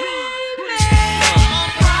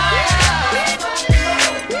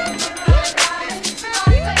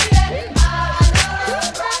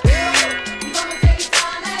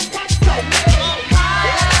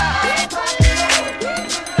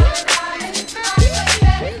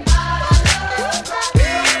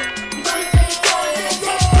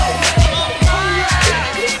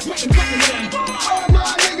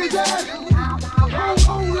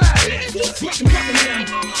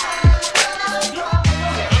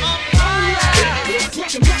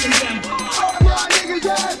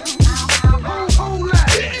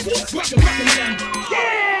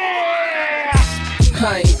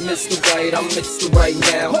 I ain't Mr. Right, I'm Mr. Right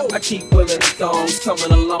now. I keep willing thongs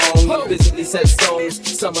coming along. You visibly set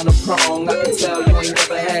songs, some on the prong. I can tell you ain't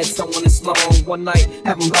never had someone this long. One night,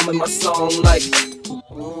 have them humming my song like,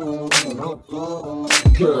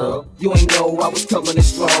 girl, you ain't know I was coming in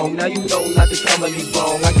strong. Now you know not to come at me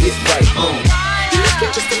wrong. I get right on. You're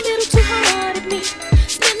looking just a little too hard at me,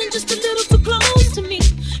 standing just a little too close to me.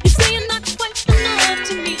 You say you're not quite enough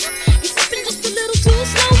to me. You're sipping just a little too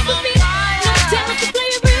slow for me. No doubt you play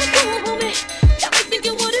it real cool, homie. Got me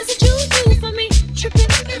thinking, what is it you do for me? Tripping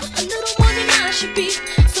a little more than I should be.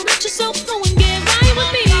 So let yourself go and get right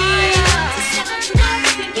with me.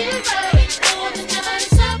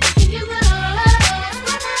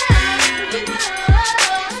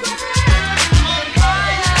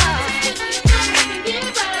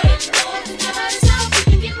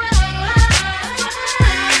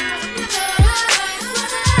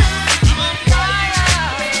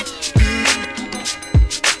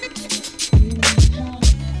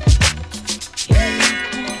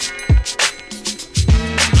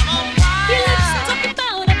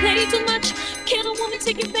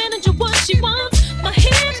 Take advantage of what she wants. My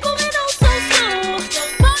hands moving oh so slow.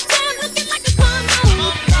 My time looking like a carno.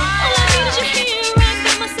 All I need is your hair right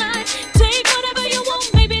by my side. Take whatever you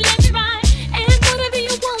want, baby, let me ride. And whatever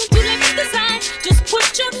you want, you let me decide. Just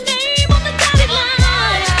put your name on the dotted line.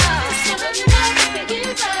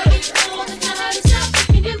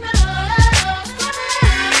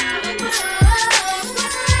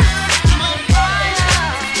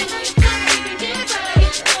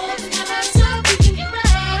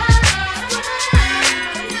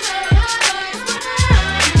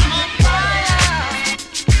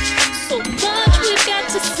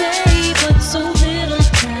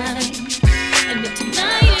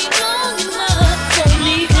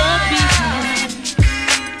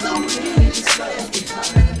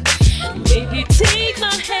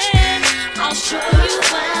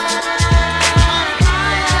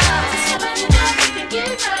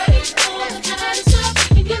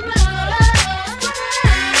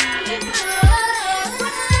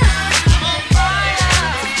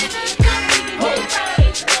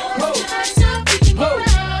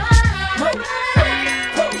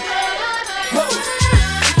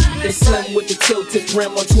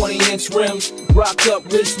 Rim on 20-inch rims, rock up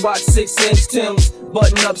wristwatch 6-inch Timbs,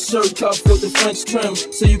 button up shirt cuff with the French trim,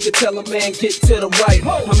 so you can tell a man get to the right.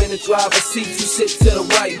 I'm in the driver's seat, you sit to the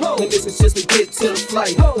right, and this is just to get to the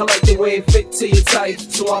flight. I like the way it fit to your type,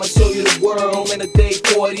 so I'ma show you the world in a day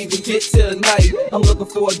before it even get to the night. I'm looking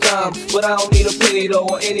for a dime, but I don't need a penny though,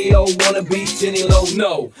 or any old wannabe Jenny Low.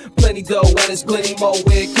 No, plenty dough and it's plenty more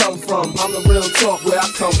where it come from. I'm the real talk where I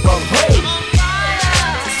come from. Hey.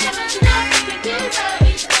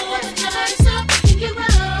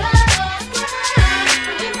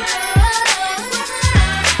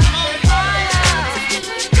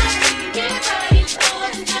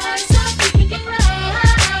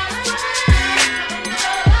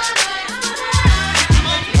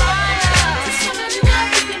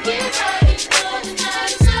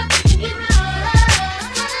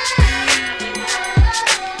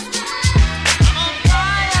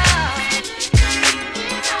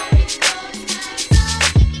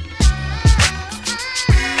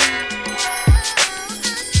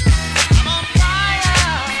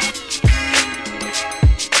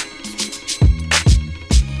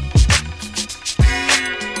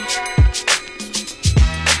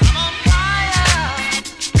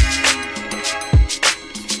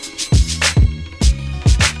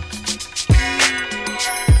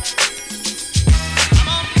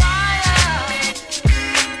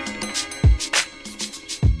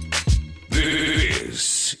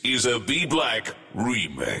 is a B Black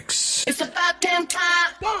remix. It's about damn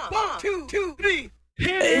time. 1, 2, 3.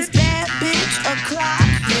 It's bad bitch o'clock.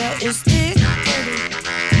 Yeah, it's thick.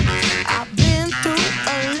 I've been through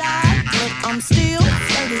a lot, but I'm still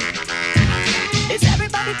flirty. Is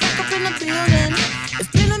everybody back up in the building?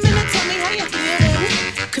 It's been a minute, tell me how you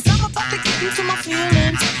feeling. Cause I'm about to get into my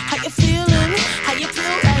feelings. How you feeling? How you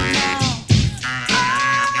feel right now?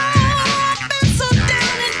 I've been so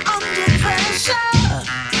down and under pressure.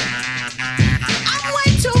 I'm way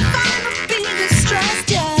too fine to be distressed,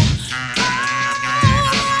 yeah.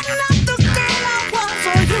 I'm not the girl I was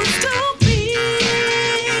or used to be.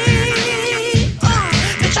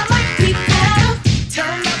 Bitch, I might be better.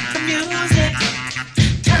 Turn up the music.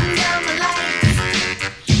 Turn down the lights.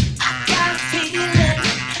 I got a feeling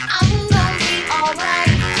I'm gonna be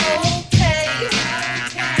alright. Okay.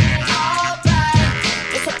 Alright.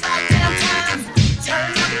 It's about damn time.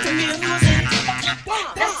 Turn up the music.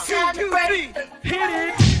 Let's celebrate.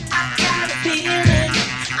 I got a feeling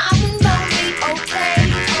I'm gonna be okay.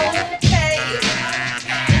 Okay.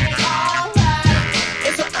 Alright.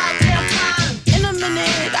 It's about damn time. In a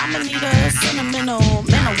minute, I'ma need a sentimental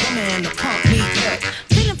man or woman to pump me up.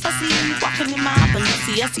 Feeling fussy, walking in my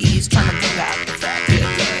Balenciennes, trying to bring out the fat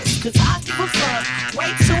bitch. Cause I give a fuck way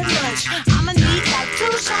too much. I'ma need like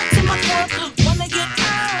 2 shots in my cup. Wanna get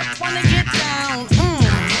up, wanna get down.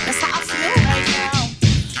 That's how I feel right now.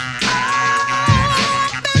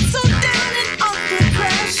 I've been so down and under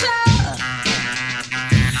pressure.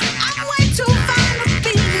 I'm way too fine to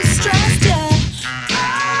be distressed, yeah.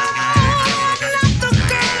 I'm not the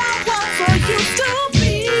girl I was or used to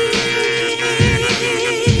be.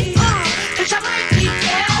 Bitch, I might be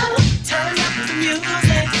better. Turn up the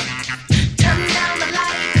music. Turn down the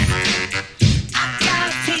lights. I got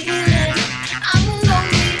a feeling I'm gonna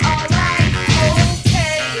be alright.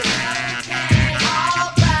 Okay.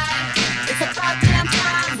 Alright. It's about damn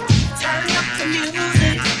time. Turn up the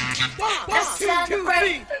music. Let's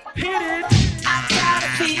celebrate. I got a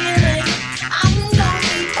feeling I'm gonna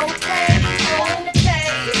be okay.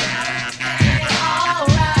 Okay.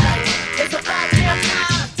 Alright. It's about damn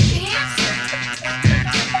time.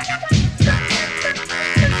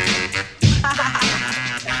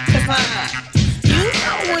 You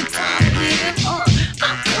know what time it is.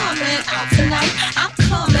 I'm coming out tonight. I'm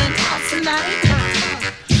coming out tonight.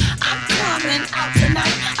 I'm coming out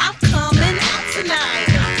tonight. I'm coming out tonight.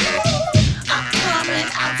 I'm coming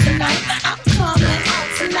out tonight. I'm coming out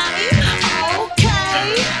tonight. Okay.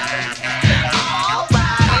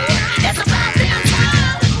 Alright. It's about damn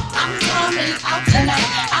time. I'm coming out tonight.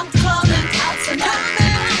 I'm coming out tonight.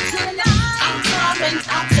 I'm coming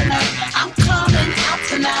out tonight. I'm coming out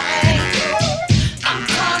tonight. I'm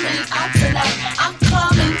coming out tonight. I'm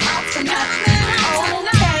coming out tonight.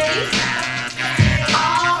 Okay.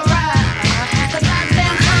 Alright. It's about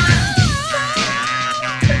damn time.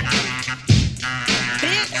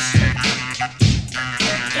 Bitch.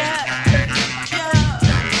 Yeah. Yeah.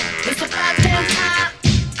 It's about damn time.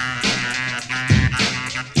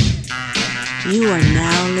 You are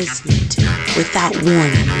now listening to Without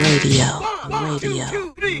Warning Radio.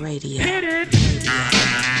 Radio.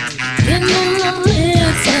 In the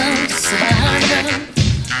moments outside,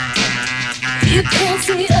 you can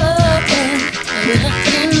see up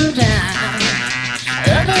and down.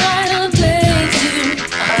 Other idle days you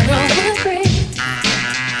are overfree.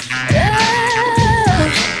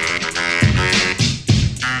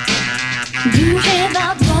 You hear the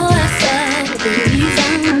voice of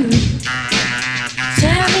reason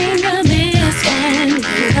telling you this can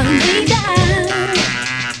bring me down.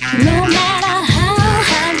 No matter how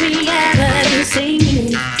high reality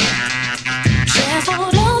seems, just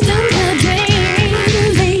hold on to the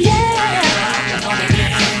dreams, yeah.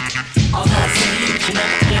 All I see you can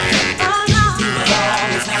never get. You will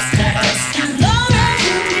always have stairs. Long as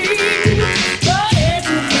you need, go ahead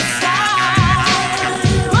to the sky.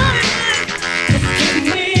 Look at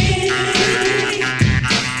me.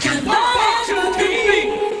 Come on to me.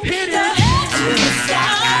 Go ahead to the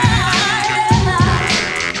sky.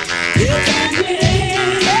 Yeah.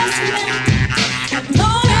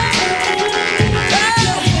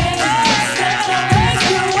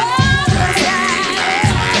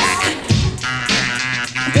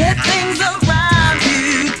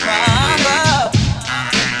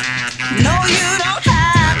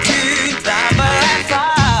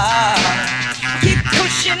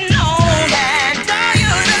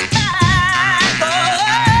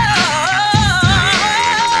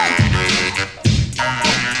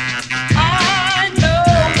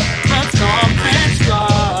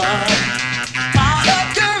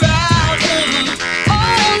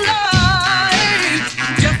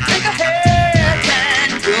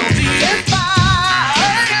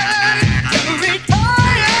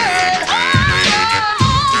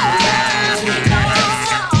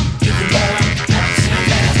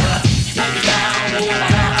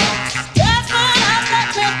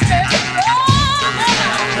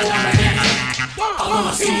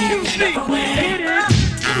 wanna see you never win. Do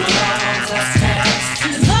it all just dance.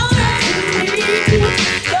 As long as you leave,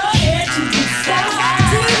 go ahead to the sky.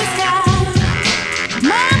 To the sky.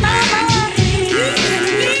 Mama, you can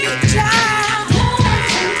leave, child.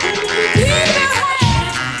 Keep your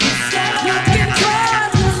head. Looking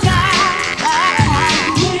towards the sky.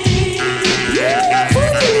 Keep your head.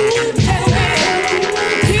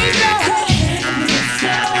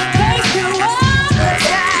 Face towards the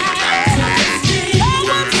sky. No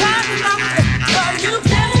one time for you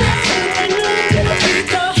can keep your head. Keep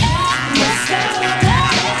on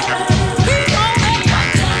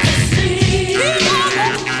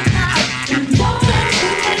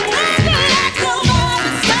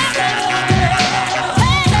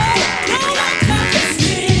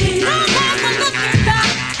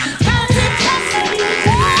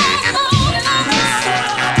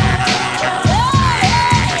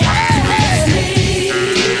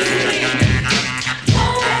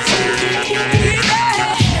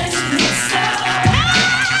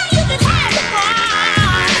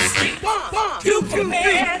you can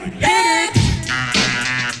hit it.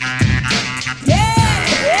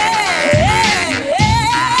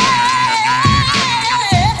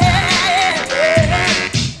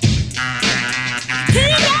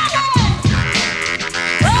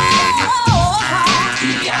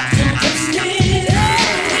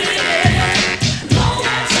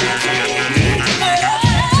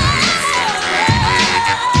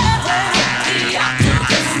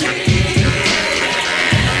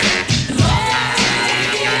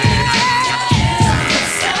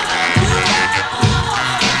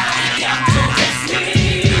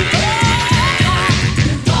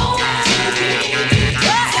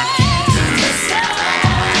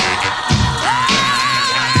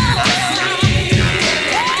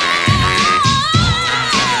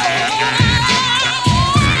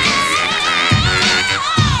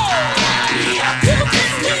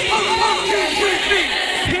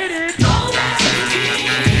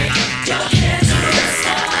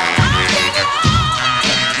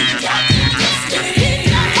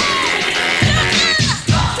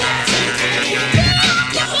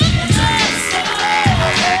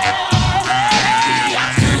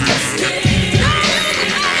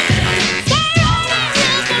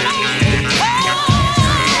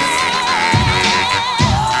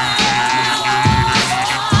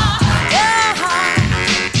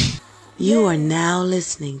 You are now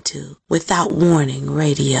listening to Without Warning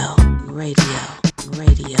Radio. Radio.